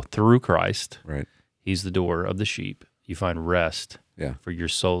you go through Christ. Right. He's the door of the sheep. You find rest Yeah. for your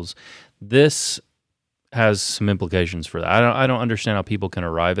souls. This has some implications for that. I don't understand how people can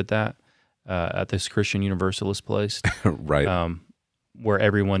arrive at that, at this Christian universalist place, Right. where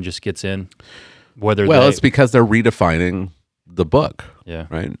everyone just gets in. Whether It's because they're redefining the book. Yeah.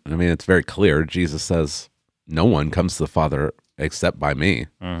 Right. I mean, it's very clear. Jesus says, "No one comes to the Father except by me."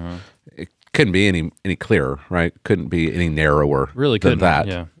 It couldn't be any clearer, right? Couldn't be any narrower. Really than couldn't. that.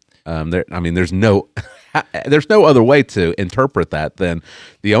 Yeah. There's no there's no other way to interpret that than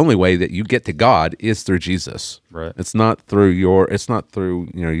the only way that you get to God is through Jesus. Right. It's not through your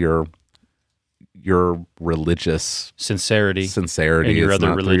religious Sincerity. sincerity. And your It's other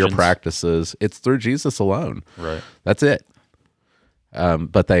not through your religions. practices. It's through Jesus alone. Right. That's it.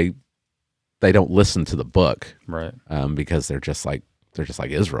 But they don't listen to the book Right. because they're just like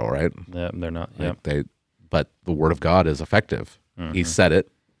Israel, right? Yeah, they're not. Yeah. But the word of God is effective. He said it.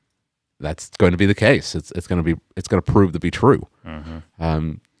 That's going to be the case. It's going to prove to be true.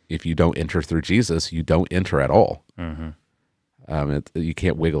 If you don't enter through Jesus, you don't enter at all. You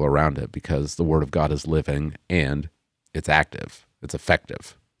can't wiggle around it because the word of God is living and it's active. It's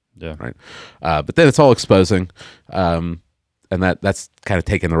effective. Yeah. Right. But then it's all exposing. And that's kind of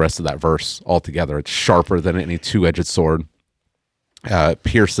taking the rest of that verse altogether. It's sharper than any two-edged sword.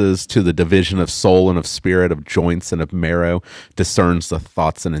 Pierces to the division of soul and of spirit, of joints and of marrow, discerns the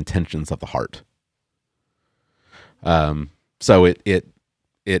thoughts and intentions of the heart. So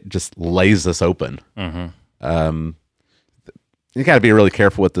it just lays us open. You got to be really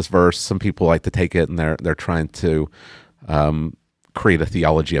careful with this verse. Some people like to take it and they're trying to create a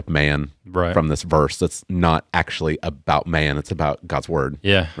theology of man from this verse that's not actually about man. It's about God's word.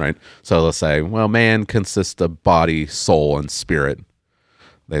 Yeah. Right. So they'll say, well, man consists of body, soul, and spirit.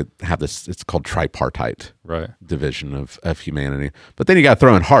 They have this, it's called tripartite division of humanity. But then you got to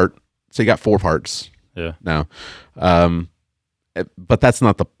throw in heart. So you got 4 parts. Yeah. Now, but that's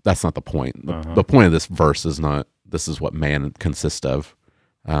not the point. The point of this verse is not, this is what man consists of.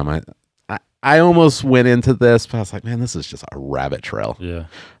 I almost went into this, but I was like, man, this is just a rabbit trail. Yeah.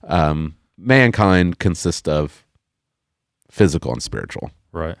 Mankind consists of physical and spiritual.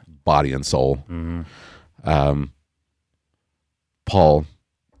 Right. Body and soul. Paul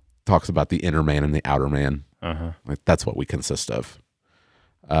talks about the inner man and the outer man. Like that's what we consist of.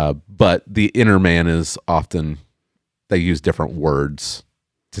 But the inner man is often, they use different words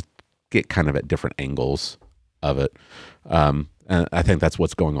to get kind of at different angles of it. And I think that's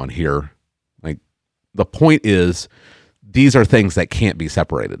what's going on here. Like the point is, these are things that can't be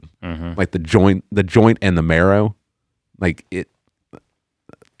separated. Like the joint and the marrow, like it,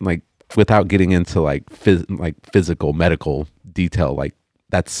 like without getting into like physical medical detail, like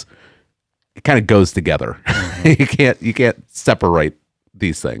it kind of goes together. You can't separate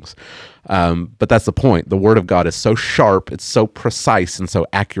these things. But that's the point. The word of God is so sharp, it's so precise and so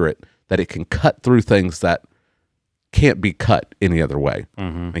accurate that it can cut through things that can't be cut any other way.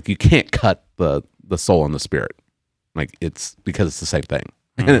 Like you can't cut the soul and the spirit. Like it's because it's the same thing.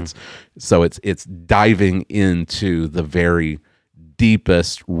 And it's diving into the very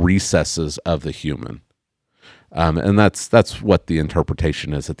deepest recesses of the human. And that's what the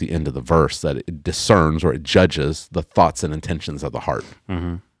interpretation is at the end of the verse, that it discerns or it judges the thoughts and intentions of the heart.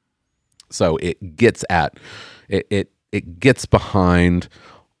 Mm-hmm. So it gets at it gets behind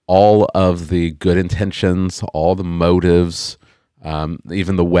all of the good intentions, all the motives,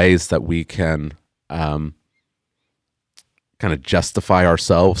 even the ways that we can kind of justify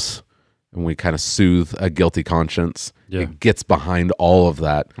ourselves and we kind of soothe a guilty conscience. Yeah. It gets behind all of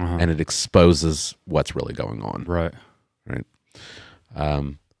that, and it exposes what's really going on. Right.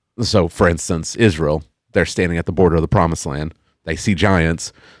 So, for instance, Israel, they're standing at the border of the Promised Land. They see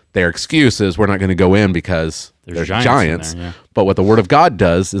giants. Their excuse is, we're not going to go in because there's giants. In there, yeah. But what the Word of God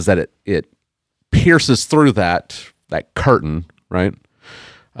does is that it pierces through that curtain, right?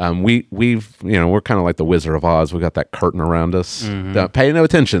 We're kind of like the Wizard of Oz. We got that curtain around us. Pay no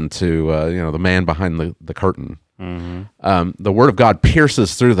attention to the man behind the curtain. The Word of God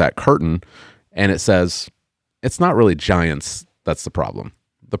pierces through that curtain, and it says it's not really giants that's the problem.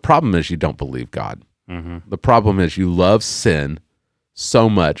 The problem is you don't believe God. The problem is you love sin so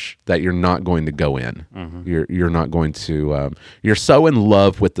much that you're not going to go in. You're not going to. You're so in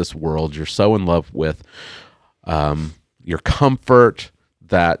love with this world. You're so in love with your comfort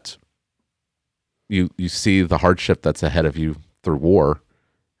that you see the hardship that's ahead of you through war,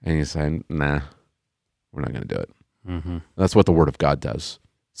 and you say, "Nah, we're not going to do it." That's what the Word of God does.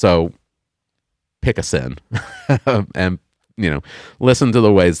 So pick a sin, and listen to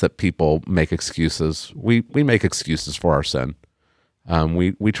the ways that people make excuses. We make excuses for our sin.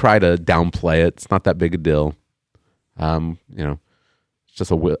 We try to downplay it. It's not that big a deal. It's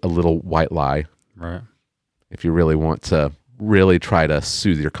just a little white lie. Right. If you really want to really try to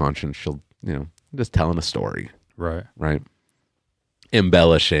soothe your conscience, you'll just telling a story. Right.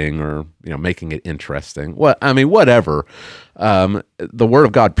 Embellishing or making it interesting. Whatever. The Word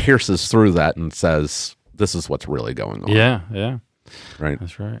of God pierces through that and says, this is what's really going on. Yeah. Right.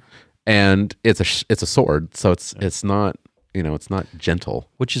 That's right. And it's a sword, so it's not it's not gentle.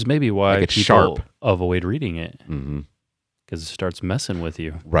 Which is maybe why Like it's people sharp. avoid reading it, because it starts messing with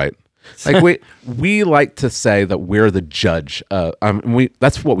you. Right. Like we like to say that we're the judge.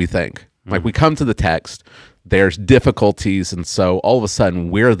 That's what we think. Like we come to the text, there's difficulties, and so all of a sudden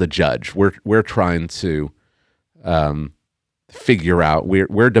we're the judge. We're trying to figure out.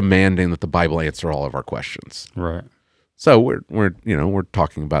 We're demanding that the Bible answer all of our questions. Right. So we're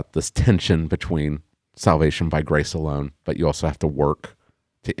talking about this tension between salvation by grace alone, but you also have to work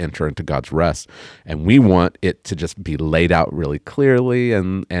to enter into God's rest. And we want it to just be laid out really clearly,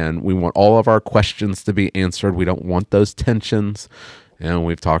 and we want all of our questions to be answered. We don't want those tensions.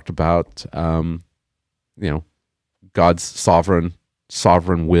 We've talked about God's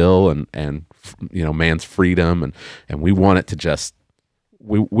sovereign will and man's freedom, and we want it to just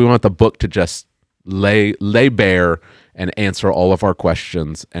we want the book to just lay bare and answer all of our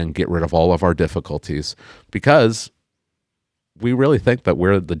questions and get rid of all of our difficulties, because we really think that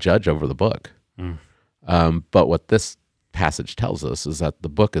we're the judge over the book. But what this passage tells us is that the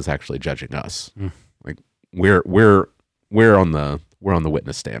book is actually judging us. Like we're on the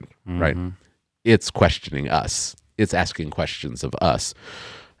witness stand, right? It's questioning us. It's asking questions of us.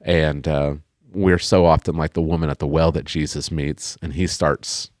 And we're so often like the woman at the well that Jesus meets, and he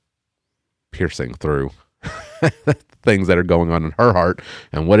starts piercing through things that are going on in her heart.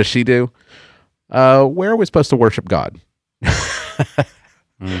 And what does she do? Where are we supposed to worship God?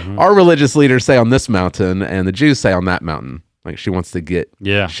 Our religious leaders say on this mountain, and the Jews say on that mountain. Like she wants to get,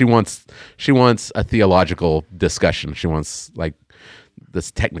 she wants a theological discussion. She wants like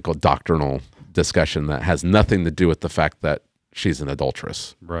this technical doctrinal discussion that has nothing to do with the fact that she's an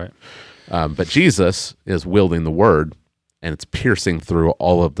adulteress. Right. But Jesus is wielding the word, and it's piercing through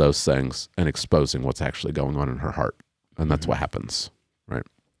all of those things and exposing what's actually going on in her heart. And that's what happens, right?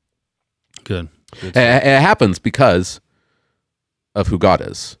 Good. It happens because of who God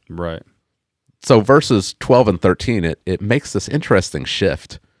is. Right. So verses 12 and 13, it makes this interesting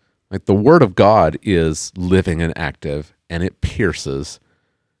shift. Like the word of God is living and active, and it pierces.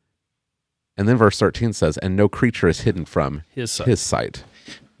 And then verse 13 says, and no creature is hidden from his sight.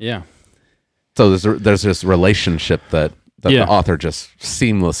 Yeah. So there's this relationship that the author just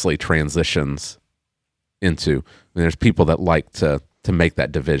seamlessly transitions into. I mean, there's people that like to make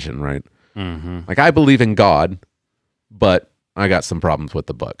that division, right? Like I believe in God, but I got some problems with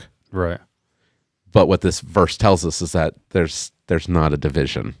the book. Right. But what this verse tells us is that there's not a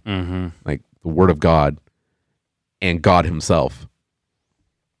division. Like the Word of God and God Himself,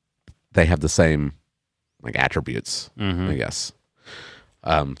 they have the same like attributes, I guess.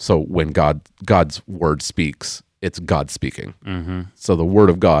 So when God's Word speaks, it's God speaking. So the Word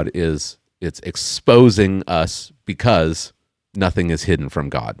of God is it's exposing us because nothing is hidden from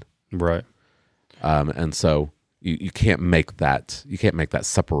God. Right. And so you can't make that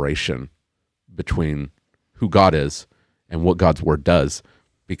separation between who God is and what God's word does,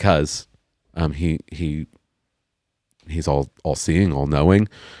 because he's all seeing, all knowing,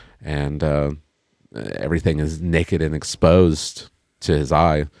 and everything is naked and exposed to his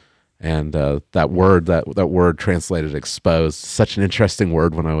eye. And that word translated exposed, such an interesting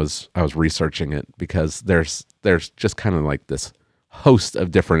word when I was researching it, because there's just kind of like this host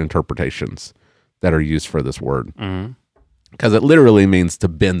of different interpretations that are used for this word, because it literally means to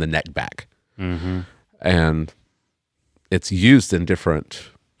bend the neck back. And it's used in different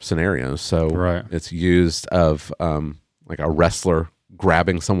scenarios. So Right. it's used of like a wrestler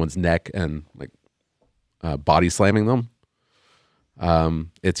grabbing someone's neck and like body slamming them.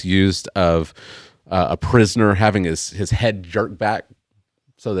 It's used of a prisoner having his head jerked back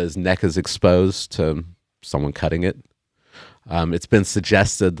so that his neck is exposed to someone cutting it. It's been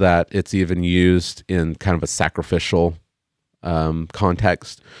suggested that it's even used in kind of a sacrificial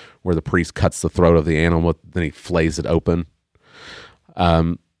context, where the priest cuts the throat of the animal, then he flays it open.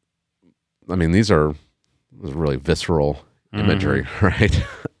 I mean, these are really visceral imagery, right,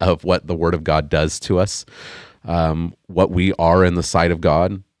 of what the Word of God does to us, what we are in the sight of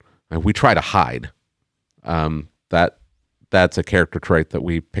God, and we try to hide. That's a character trait that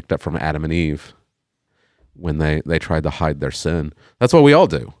we picked up from Adam and Eve when they tried to hide their sin. That's what we all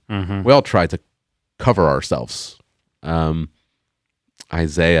do. We all try to cover ourselves.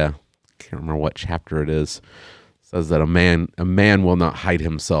 Isaiah, I can't remember what chapter it is, says that a man will not hide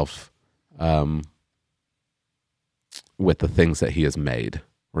himself with the things that he has made,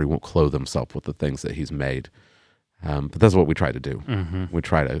 or he won't clothe himself with the things that he's made. But that's what we try to do.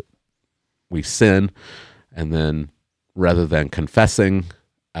 We sin, and then rather than confessing,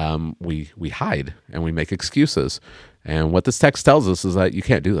 we hide and we make excuses. And what this text tells us is that you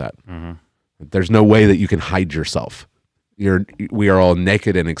can't do that. There's no way that you can hide yourself. We are all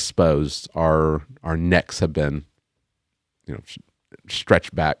naked and exposed. Our necks have been,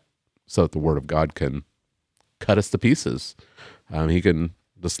 stretched back so that the Word of God can cut us to pieces. He can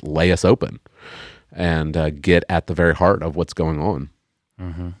just lay us open and get at the very heart of what's going on.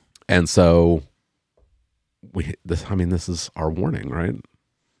 And so this is our warning, right?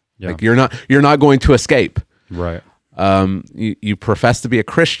 Yeah. Like you're not going to escape. Right. You profess to be a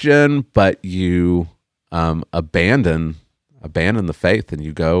Christian, but you abandon the faith, and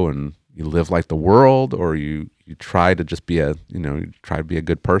you go and you live like the world, or you try to just be you try to be a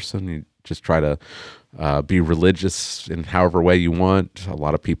good person. You just try to be religious in however way you want. A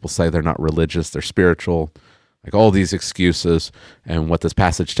lot of people say they're not religious, they're spiritual, like all these excuses. And what this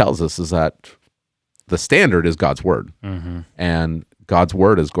passage tells us is that the standard is God's word. And God's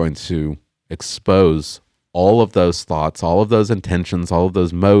word is going to expose all of those thoughts, all of those intentions, all of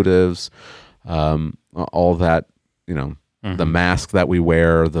those motives, all that, the mask that we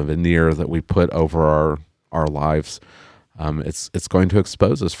wear, the veneer that we put over our lives. It's going to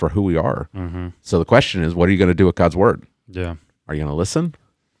expose us for who we are. So the question is, what are you going to do with God's word? Yeah. Are you going to listen,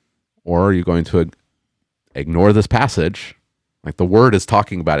 or are you going to ignore this passage? Like the word is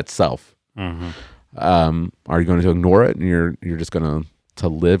talking about itself. Are you going to ignore it, and you're just going to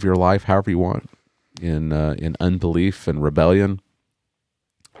live your life however you want in unbelief and rebellion?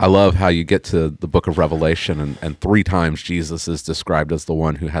 I love how you get to the book of Revelation, and 3 times Jesus is described as the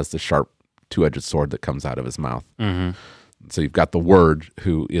one who has the sharp 2-edged sword that comes out of his mouth. So you've got the Word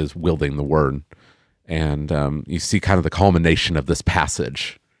who is wielding the Word, and you see kind of the culmination of this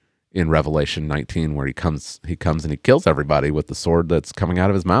passage in Revelation 19, where he comes and he kills everybody with the sword that's coming out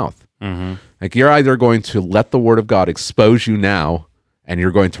of his mouth. Like you're either going to let the Word of God expose you now, and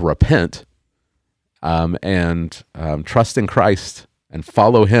you're going to repent and trust in Christ and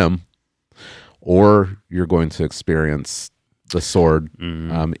follow him, or you're going to experience the sword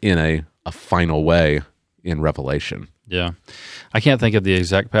in a final way in Revelation. Yeah. I can't think of the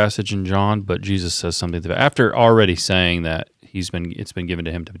exact passage in John, but Jesus says something after already saying that it's been given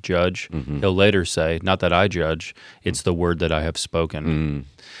to him to judge. He'll later say, not that I judge, it's the word that I have spoken.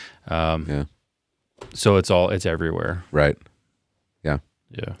 So it's everywhere. Right.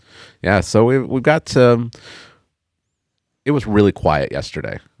 Yeah. So we've got it was really quiet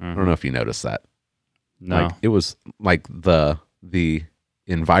yesterday. I don't know if you noticed that. No. Like, it was like the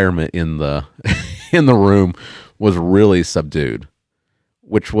environment in the in the room was really subdued,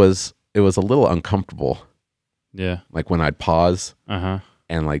 it was a little uncomfortable. Yeah. Like when I'd pause Uh-huh.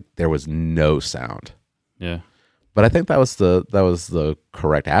 and like there was no sound. Yeah. But I think that was the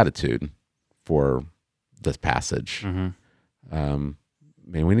correct attitude for this passage.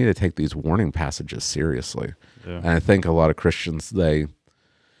 man, we need to take these warning passages seriously. Yeah. And I think a lot of Christians,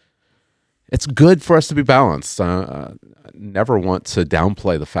 it's good for us to be balanced. Never want to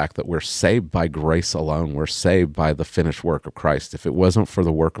downplay the fact that we're saved by grace alone. We're saved by the finished work of Christ. If it wasn't for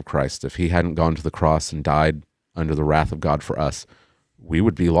the work of Christ, if he hadn't gone to the cross and died under the wrath of God for us, we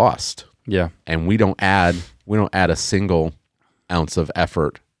would be lost. Yeah. And we don't add a single ounce of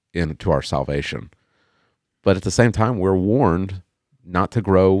effort into our salvation. But at the same time, we're warned not to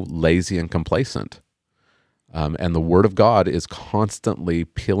grow lazy and complacent. And the Word of God is constantly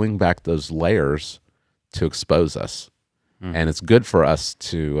peeling back those layers to expose us. And it's good for us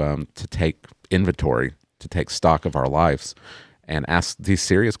to take inventory, to take stock of our lives, and ask these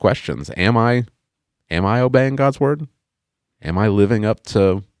serious questions. Am I obeying God's Word? Am I living up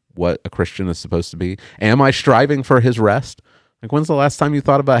to what a Christian is supposed to be? Am I striving for His rest? Like, when's the last time you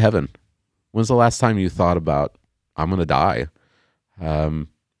thought about heaven? When's the last time you thought about, I'm going to die? Am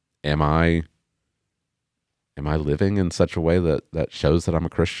I living in such a way that shows that I'm a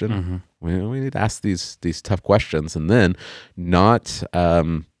Christian? Mm-hmm. We need to ask these tough questions, and then not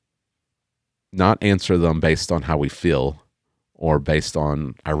answer them based on how we feel, or based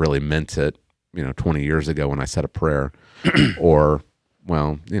on, I really meant it, 20 years ago when I said a prayer, or,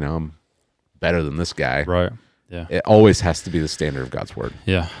 well, I'm better than this guy. Right. Yeah. It always has to be the standard of God's Word.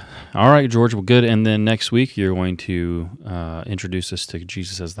 Yeah. All right, George. Well, good. And then next week you're going to introduce us to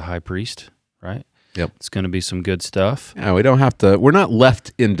Jesus as the high priest, right? Yep. It's going to be some good stuff. Yeah, we don't have to. We're not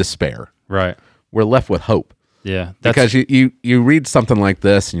left in despair. Right. We're left with hope. Yeah. Because you read something like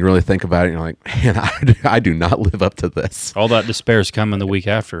this and you really think about it, and you're like, man, I do not live up to this. All that despair is coming the week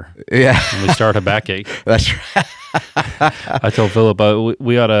after. Yeah. When we start a backache. That's right. I told Philip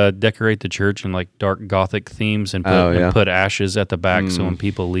we ought to decorate the church in like dark Gothic themes and put ashes at the back, so when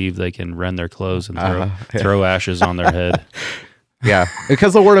people leave, they can rend their clothes and throw ashes on their head. Yeah,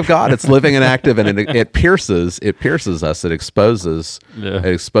 because the Word of God, it's living and active, and it pierces us. It exposes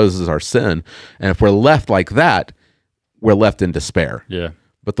our sin, and if we're left like that, we're left in despair. Yeah.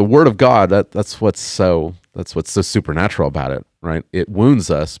 But the Word of God, that's what's so supernatural about it, right? It wounds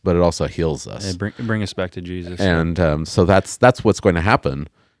us, but it also heals us. Bring us back to Jesus. And so that's what's going to happen.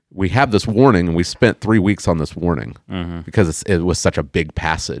 We have this warning, and we spent 3 weeks on this warning because it was such a big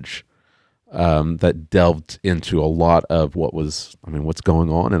passage. That delved into a lot of what's going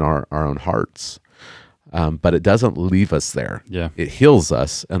on in our own hearts. But it doesn't leave us there. Yeah. It heals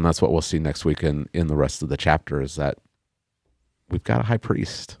us, and that's what we'll see next week in the rest of the chapter, is that we've got a high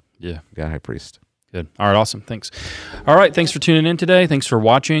priest. Yeah. We've got a high priest. Good. All right, awesome. Thanks. All right, thanks for tuning in today. Thanks for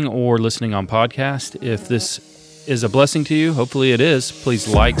watching or listening on podcast. If this is a blessing to you, hopefully it is, please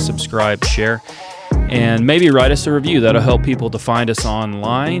like, subscribe, share. And maybe write us a review. That'll help people to find us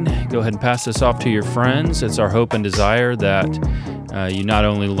online. Go ahead and pass this off to your friends. It's our hope and desire that you not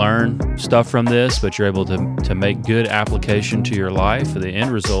only learn stuff from this, but you're able to make good application to your life. The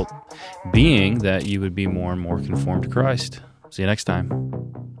end result being that you would be more and more conformed to Christ. See you next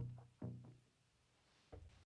time.